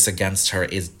case against her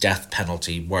is death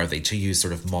penalty worthy, to use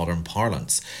sort of modern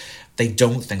parlance. They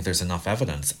don't think there's enough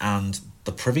evidence, and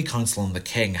the Privy Council and the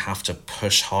King have to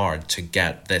push hard to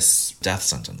get this death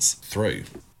sentence through.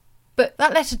 But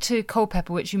that letter to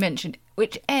Culpeper, which you mentioned,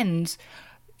 which ends,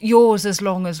 yours as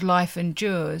long as life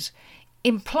endures,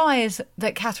 implies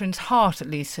that Catherine's heart, at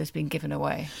least, has been given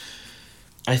away.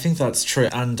 I think that's true.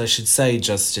 And I should say,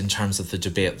 just in terms of the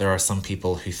debate, there are some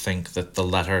people who think that the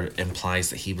letter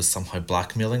implies that he was somehow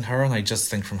blackmailing her. And I just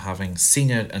think, from having seen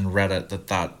it and read it,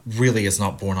 that really is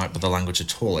not borne out by the language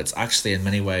at all. It's actually, in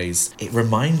many ways, it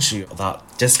reminds you of that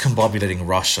discombobulating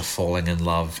rush of falling in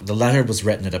love. The letter was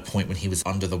written at a point when he was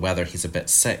under the weather. He's a bit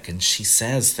sick. And she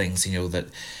says things, that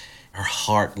her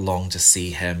heart longed to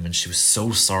see him, and she was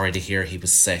so sorry to hear he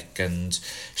was sick, and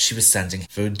she was sending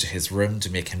food to his room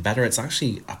to make him better. It's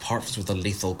actually, apart from the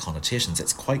lethal connotations,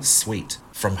 it's quite sweet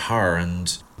from her,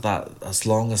 and that as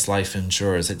long as life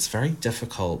endures, it's very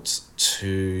difficult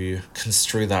to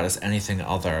construe that as anything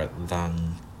other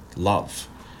than love.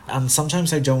 And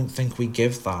sometimes I don't think we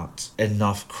give that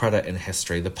enough credit in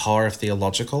history, the power of the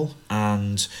illogical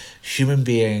and human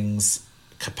beings'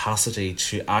 capacity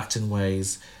to act in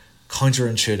ways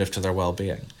counterintuitive to their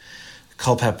well-being.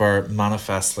 Culpeper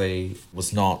manifestly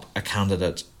was not a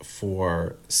candidate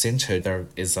for sainthood. There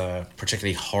is a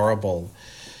particularly horrible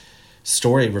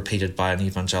story repeated by an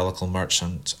evangelical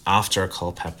merchant after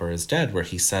Culpeper is dead, where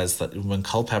he says that when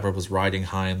Culpeper was riding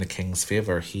high in the king's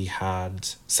favour, he had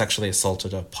sexually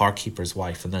assaulted a parkeeper's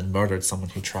wife and then murdered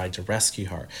someone who tried to rescue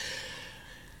her.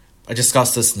 I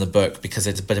discussed this in the book because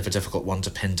it's a bit of a difficult one to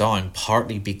pin down,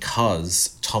 partly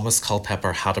because Thomas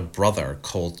Culpeper had a brother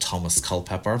called Thomas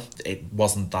Culpeper. It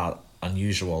wasn't that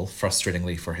unusual,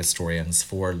 frustratingly for historians,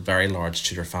 for very large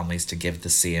Tudor families to give the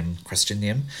same Christian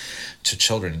name to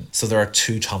children. So there are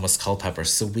two Thomas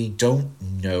Culpepers. So we don't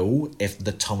know if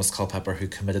the Thomas Culpeper who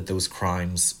committed those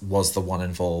crimes was the one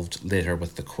involved later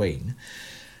with the Queen.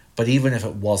 But even if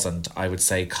it wasn't, I would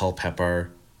say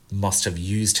Culpeper must have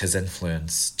used his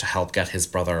influence to help get his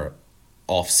brother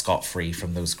off scot-free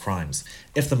from those crimes.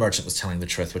 If the merchant was telling the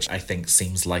truth, which I think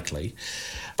seems likely,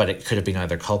 but it could have been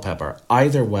either Culpeper.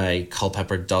 Either way,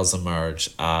 Culpeper does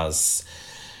emerge as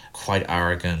quite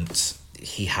arrogant.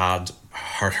 He had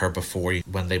hurt her before,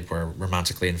 when they were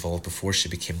romantically involved, before she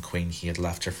became queen. He had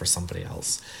left her for somebody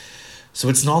else. So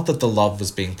it's not that the love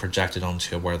was being projected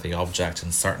onto a worthy object,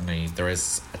 and certainly there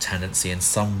is a tendency in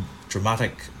some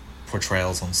dramatic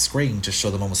portrayals on screen to show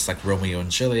them almost like Romeo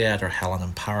and Juliet or Helen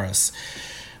and Paris.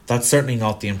 That's certainly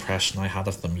not the impression I had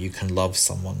of them. You can love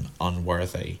someone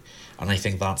unworthy, and I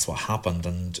think that's what happened,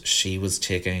 and she was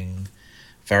taking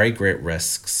very great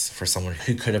risks for someone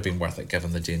who could have been worth it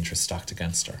given the danger stacked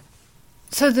against her.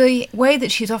 So the way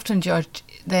that she's often judged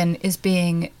then is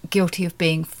being guilty of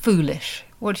being foolish.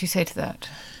 What do you say to that?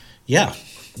 Yeah.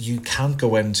 You can't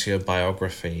go into a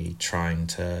biography trying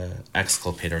to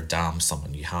exculpate or damn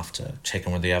someone. You have to take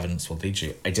on where the evidence will lead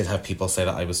you. I did have people say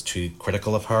that I was too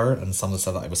critical of her, and some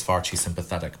said that I was far too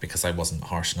sympathetic because I wasn't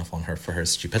harsh enough on her for her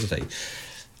stupidity.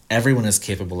 Everyone is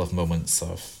capable of moments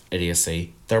of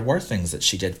idiocy. There were things that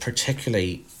she did,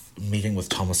 particularly meeting with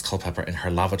Thomas Culpeper in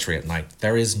her lavatory at night.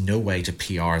 There is no way to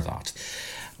PR that.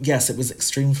 Yes, it was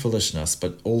extreme foolishness,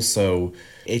 but also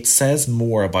it says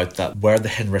more about that where the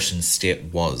Henrician state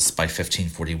was by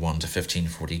 1541 to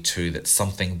 1542, that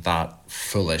something that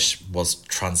foolish was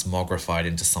transmogrified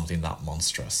into something that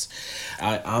monstrous.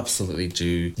 I absolutely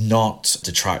do not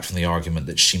detract from the argument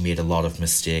that she made a lot of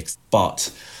mistakes,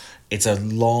 but it's a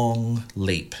long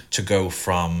leap to go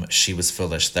from she was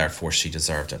foolish, therefore she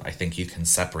deserved it. I think you can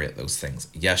separate those things.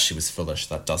 Yes, she was foolish,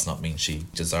 that does not mean she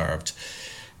deserved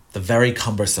the very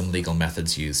cumbersome legal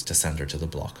methods used to send her to the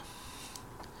block.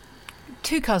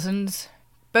 Two cousins,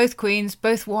 both queens,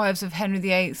 both wives of Henry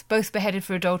VIII, both beheaded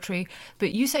for adultery,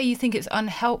 but you say you think it's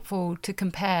unhelpful to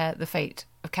compare the fate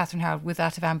of Catherine Howard with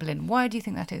that of Anne Boleyn. Why do you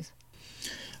think that is?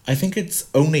 I think it's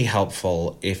only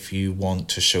helpful if you want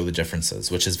to show the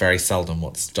differences, which is very seldom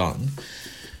what's done.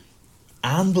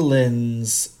 Anne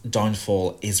Boleyn's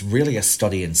downfall is really a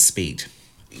study in speed.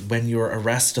 When you're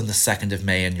arrested on the 2nd of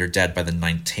May and you're dead by the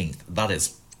 19th, that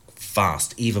is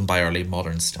fast, even by early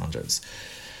modern standards.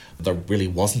 There really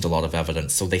wasn't a lot of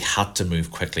evidence, so they had to move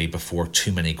quickly before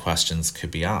too many questions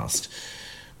could be asked.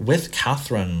 With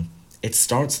Catherine, it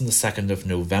starts on the 2nd of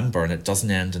November and it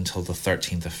doesn't end until the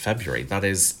 13th of February. That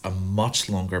is a much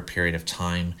longer period of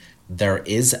time. There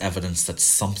is evidence that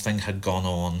something had gone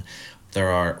on. There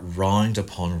are round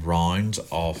upon round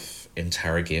of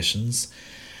interrogations.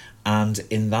 And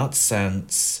in that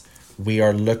sense, we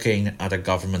are looking at a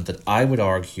government that I would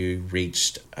argue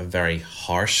reached a very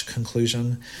harsh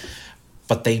conclusion,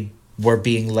 but they were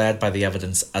being led by the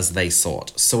evidence as they saw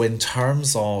it. So in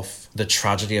terms of the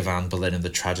tragedy of Anne Boleyn and the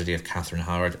tragedy of Catherine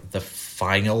Howard, the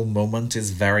final moment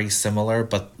is very similar,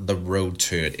 but the road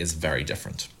to it is very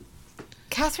different.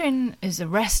 Catherine is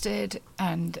arrested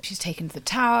and she's taken to the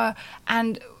Tower,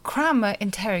 and Cranmer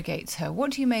interrogates her.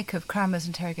 What do you make of Cranmer's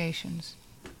interrogations?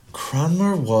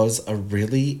 Cranmer was a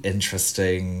really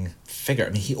interesting figure. I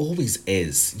mean, he always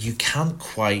is. You can't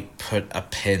quite put a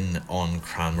pin on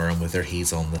Cranmer and whether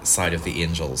he's on the side of the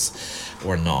angels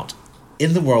or not.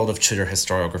 In the world of Tudor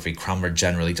historiography, Cranmer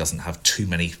generally doesn't have too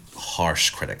many harsh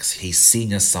critics. He's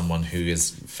seen as someone who is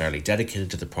fairly dedicated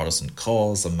to the Protestant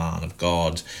cause, a man of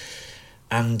God,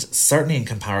 and certainly in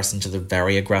comparison to the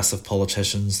very aggressive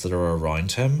politicians that are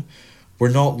around him, we're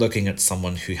not looking at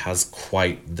someone who has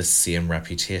quite the same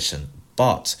reputation.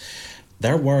 But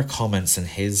there were comments in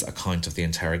his account of the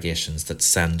interrogations that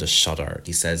send a shudder.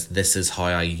 He says, "This is how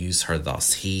I use her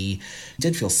thus." He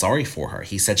did feel sorry for her.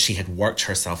 He said she had worked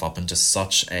herself up into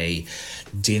such a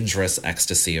dangerous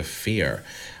ecstasy of fear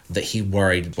that he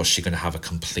worried, was she going to have a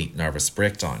complete nervous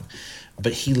breakdown?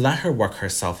 But he let her work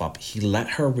herself up. He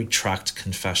let her retract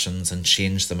confessions and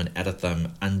change them and edit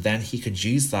them. And then he could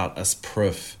use that as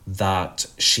proof that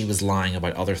she was lying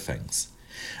about other things.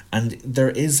 And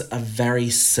there is a very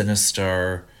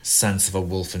sinister sense of a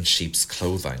wolf in sheep's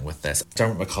clothing with this.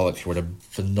 Dermot McCulloch, who wrote a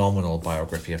phenomenal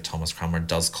biography of Thomas Cranmer,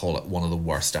 does call it one of the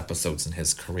worst episodes in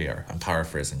his career. I'm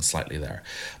paraphrasing slightly there.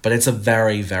 But it's a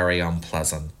very, very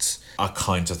unpleasant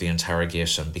account of the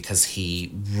interrogation because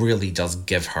he really does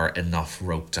give her enough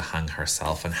rope to hang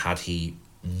herself, and had he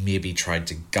maybe tried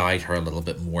to guide her a little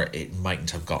bit more, it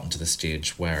mightn't have gotten to the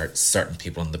stage where certain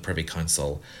people in the Privy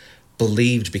Council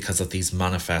believed, because of these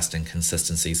manifest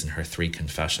inconsistencies in her 3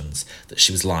 confessions, that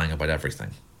she was lying about everything.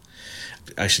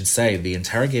 I should say the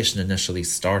interrogation initially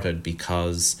started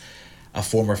because a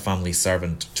former family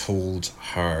servant told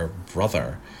her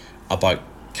brother about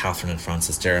Catherine and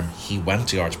Francis Derham. He went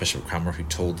to Archbishop Cranmer, who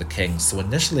told the king. So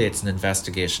initially it's an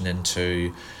investigation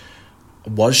into,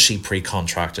 was she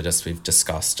pre-contracted, as we've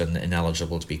discussed, and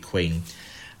ineligible to be queen?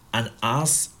 And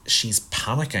as she's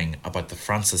panicking about the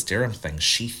Francis Derham thing,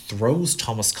 she throws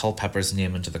Thomas Culpeper's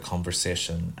name into the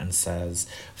conversation and says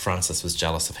Francis was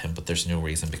jealous of him, but there's no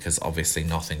reason because obviously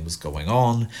nothing was going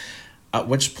on. At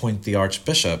which point the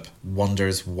Archbishop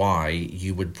wonders why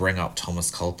you would bring up Thomas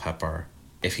Culpeper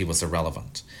if he was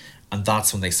irrelevant. And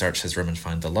that's when they search his room and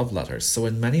find the love letters. So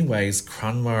in many ways,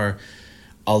 Cranmer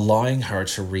allowing her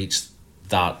to reach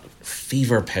that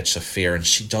fever pitch of fear, and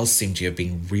she does seem to have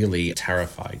been really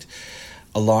terrified,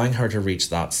 allowing her to reach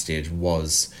that stage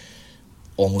was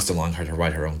almost allowing her to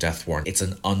write her own death warrant. It's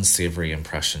an unsavoury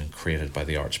impression created by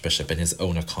the Archbishop in his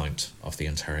own account of the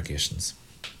interrogations.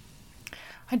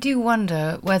 I do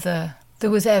wonder whether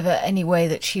there was ever any way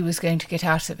that she was going to get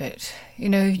out of it. You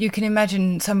know, you can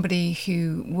imagine somebody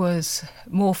who was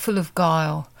more full of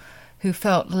guile, who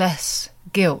felt less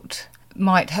guilt,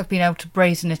 might have been able to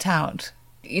brazen it out.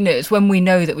 You know, it's when we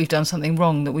know that we've done something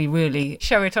wrong that we really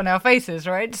show it on our faces,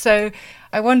 right? So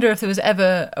I wonder if there was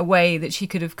ever a way that she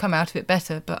could have come out of it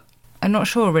better, but I'm not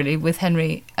sure really with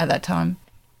Henry at that time.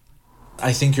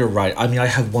 I think you're right. I mean, I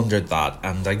have wondered that,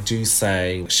 and I do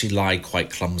say she lied quite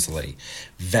clumsily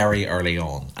very early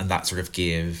on, and that sort of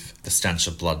gave the stench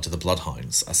of blood to the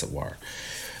bloodhounds, as it were.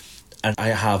 And I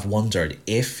have wondered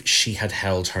if she had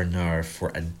held her nerve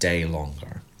for a day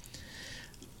longer,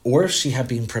 or if she had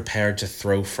been prepared to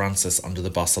throw Francis under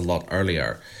the bus a lot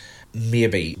earlier.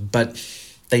 Maybe, but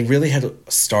they really had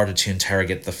started to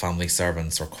interrogate the family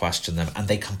servants or question them, and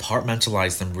they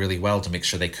compartmentalised them really well to make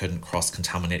sure they couldn't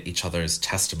cross-contaminate each other's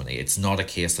testimony. It's not a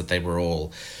case that they were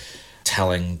all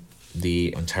telling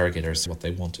the interrogators what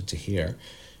they wanted to hear.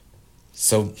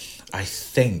 So I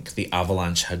think the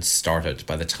avalanche had started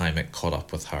by the time it caught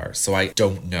up with her. So I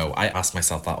don't know. I ask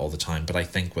myself that all the time, but I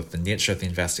think with the nature of the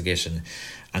investigation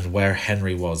and where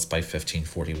Henry was by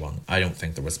 1541, I don't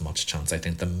think there was much chance. I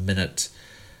think the minute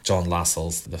John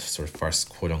Lascelles, the sort of first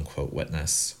quote-unquote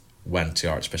witness, went to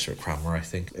Archbishop Cranmer, I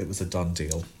think it was a done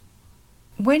deal.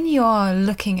 When you are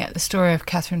looking at the story of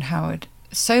Catherine Howard,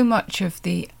 so much of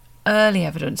the early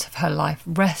evidence of her life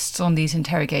rests on these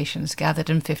interrogations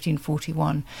gathered in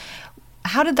 1541.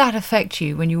 How did that affect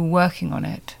you when you were working on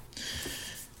it?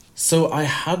 So I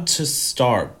had to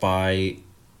start by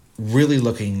really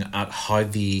looking at how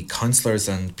the counsellors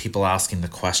and people asking the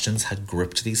questions had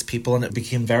grouped these people, and it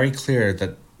became very clear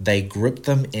that they grouped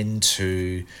them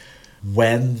into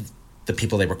when the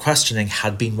people they were questioning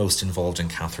had been most involved in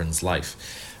Catherine's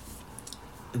life.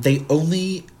 They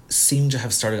only seem to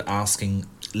have started asking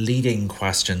leading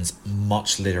questions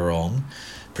much later on,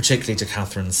 particularly to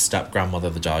Catherine's step-grandmother,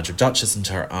 the Dowager Duchess, and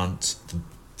to her aunt, the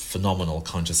phenomenal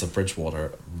Countess of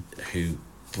Bridgewater, who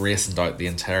brazened out the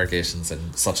interrogations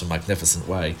in such a magnificent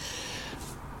way.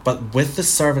 But with the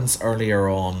servants earlier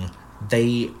on,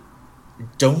 they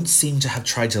don't seem to have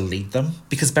tried to lead them,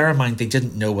 because bear in mind, they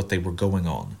didn't know what they were going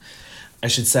on. I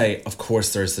should say, of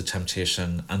course, there's the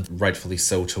temptation, and rightfully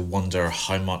so, to wonder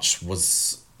how much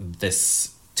was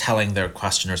this telling their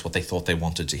questioners what they thought they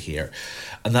wanted to hear.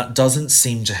 And that doesn't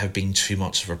seem to have been too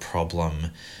much of a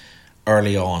problem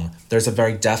early on. There's a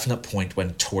very definite point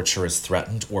when torture is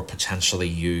threatened or potentially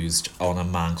used on a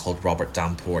man called Robert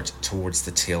Damport towards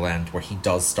the tail end, where he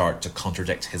does start to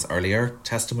contradict his earlier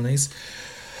testimonies.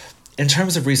 In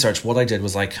terms of research, what I did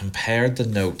was I compared the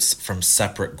notes from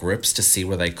separate groups to see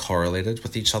where they correlated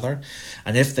with each other.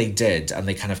 And if they did, and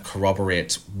they kind of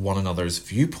corroborate one another's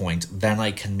viewpoint, then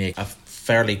I can make a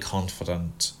fairly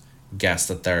confident guess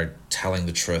that they're telling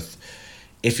the truth.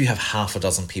 If you have half a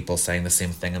dozen people saying the same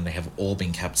thing and they have all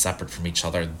been kept separate from each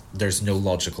other, there's no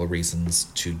logical reasons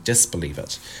to disbelieve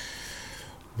it.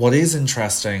 What is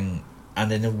interesting,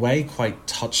 and in a way quite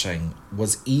touching,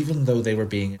 was even though they were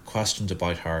being questioned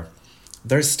about her,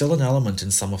 there's still an element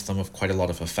in some of them of quite a lot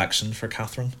of affection for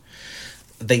Catherine.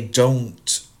 They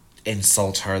don't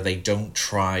insult her, they don't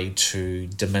try to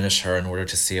diminish her in order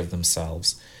to save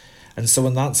themselves. And so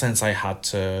in that sense, I had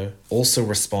to also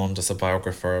respond as a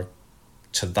biographer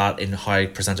to that in how I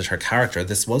presented her character.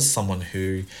 This was someone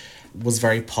who was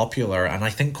very popular and I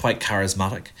think quite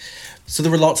charismatic. So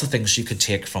there were lots of things you could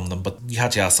take from them, but you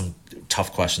had to ask some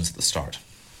tough questions at the start.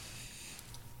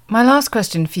 My last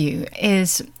question for you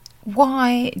is,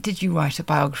 why did you write a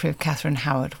biography of Catherine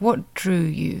Howard? What drew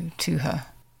you to her?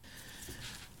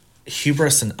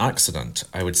 Hubris and accident,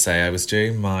 I would say. I was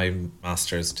doing my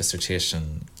master's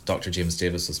dissertation. Dr. James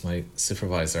Davis was my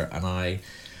supervisor, and I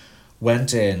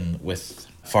went in with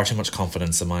far too much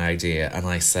confidence in my idea, and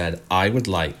I said, I would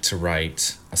like to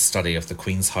write a study of the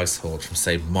Queen's household from,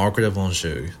 say, Margaret of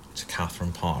Anjou to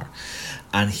Catherine Parr.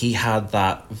 And he had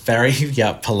that very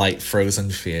polite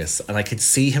frozen face, and I could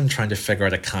see him trying to figure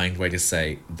out a kind way to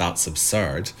say, that's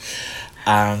absurd.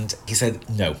 And he said,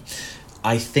 no,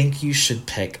 I think you should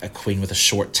pick a queen with a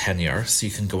short tenure so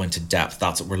you can go into depth.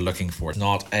 That's what we're looking for,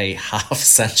 not a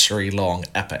half-century long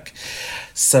epic.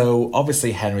 So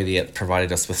obviously Henry VIII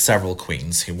provided us with several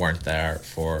queens who weren't there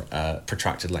for a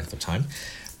protracted length of time.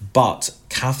 But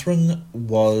Catherine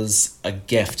was a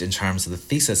gift in terms of the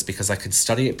thesis because I could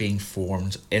study it being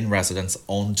formed in residence,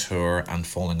 on tour, and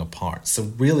falling apart. So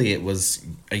really it was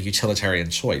a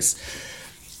utilitarian choice.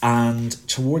 And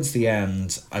towards the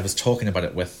end, I was talking about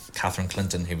it with Catherine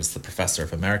Clinton, who was the professor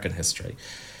of American history.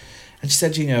 And she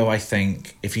said, I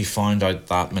think if you found out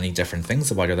that many different things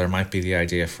about her, there might be the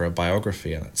idea for a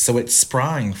biography in it. So it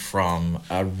sprang from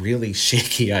a really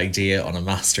shaky idea on a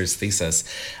master's thesis.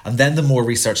 And then the more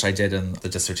research I did in the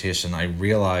dissertation, I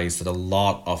realised that a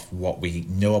lot of what we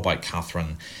know about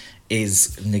Catherine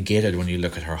is negated when you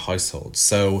look at her household.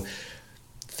 So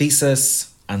thesis,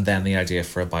 and then the idea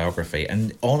for a biography.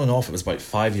 And on and off, it was about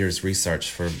 5 years research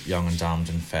for Young and Damned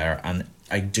and Fair. And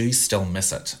I do still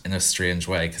miss it in a strange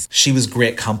way, because she was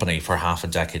great company for half a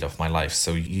decade of my life,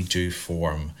 so you do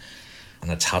form an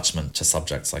attachment to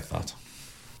subjects like that.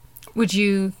 Would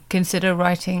you consider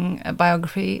writing a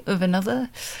biography of another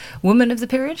woman of the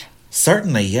period?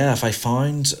 Certainly, yeah. If I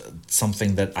found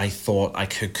something that I thought I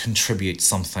could contribute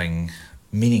something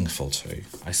meaningful to,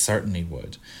 I certainly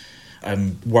would.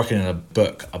 I'm working in a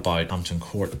book about Hampton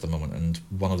Court at the moment, and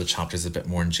one of the chapters is a bit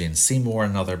more in Jane Seymour,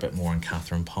 another a bit more in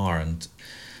Catherine Parr, and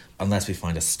unless we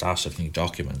find a stash of new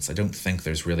documents, I don't think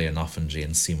there's really enough in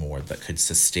Jane Seymour that could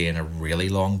sustain a really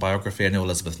long biography. I know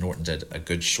Elizabeth Norton did a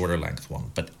good shorter length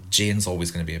one, but Jane's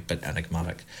always going to be a bit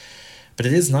enigmatic. But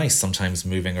it is nice sometimes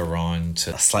moving around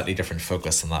to a slightly different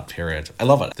focus in that period. I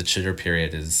love it. The Tudor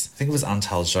period is, I think it was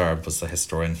Antal Gerb was the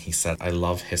historian. He said, I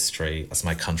love history as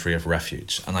my country of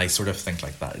refuge. And I sort of think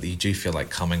like that. You do feel like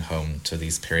coming home to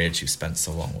these periods you've spent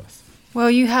so long with.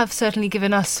 Well, you have certainly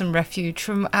given us some refuge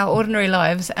from our ordinary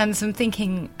lives and some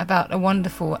thinking about a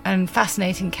wonderful and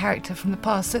fascinating character from the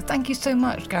past. So thank you so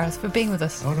much, Gareth, for being with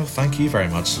us. Oh no, thank you very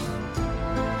much.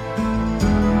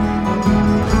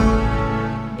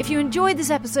 If you enjoyed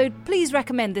this episode, please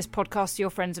recommend this podcast to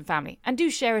your friends and family, and do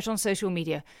share it on social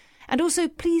media. And also,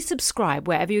 please subscribe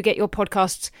wherever you get your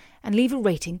podcasts and leave a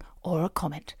rating or a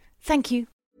comment. Thank you.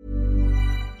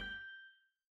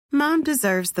 Mom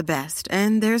deserves the best,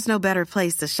 and there's no better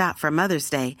place to shop for Mother's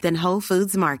Day than Whole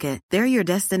Foods Market. They're your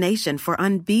destination for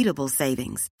unbeatable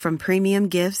savings, from premium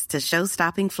gifts to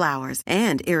show-stopping flowers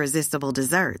and irresistible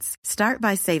desserts. Start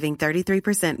by saving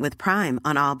 33% with Prime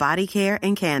on all body care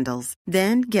and candles.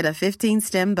 Then get a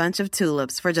 15-stem bunch of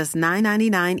tulips for just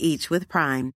 $9.99 each with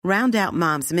Prime. Round out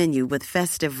Mom's menu with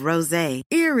festive rosé,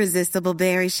 irresistible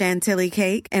berry chantilly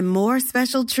cake, and more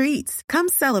special treats. Come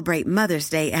celebrate Mother's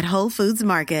Day at Whole Foods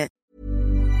Market.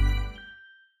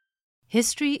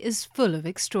 History is full of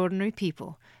extraordinary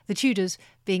people, the Tudors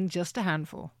being just a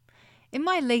handful. In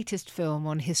my latest film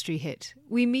on History Hit,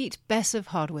 we meet Bess of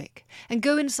Hardwick and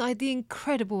go inside the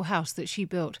incredible house that she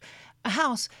built, a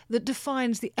house that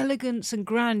defines the elegance and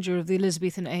grandeur of the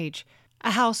Elizabethan age,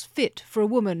 a house fit for a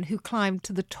woman who climbed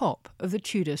to the top of the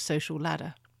Tudor social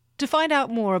ladder. To find out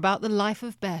more about the life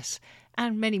of Bess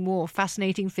and many more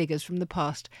fascinating figures from the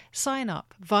past, sign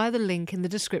up via the link in the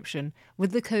description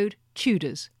with the code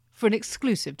TUDORS for an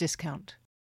exclusive discount.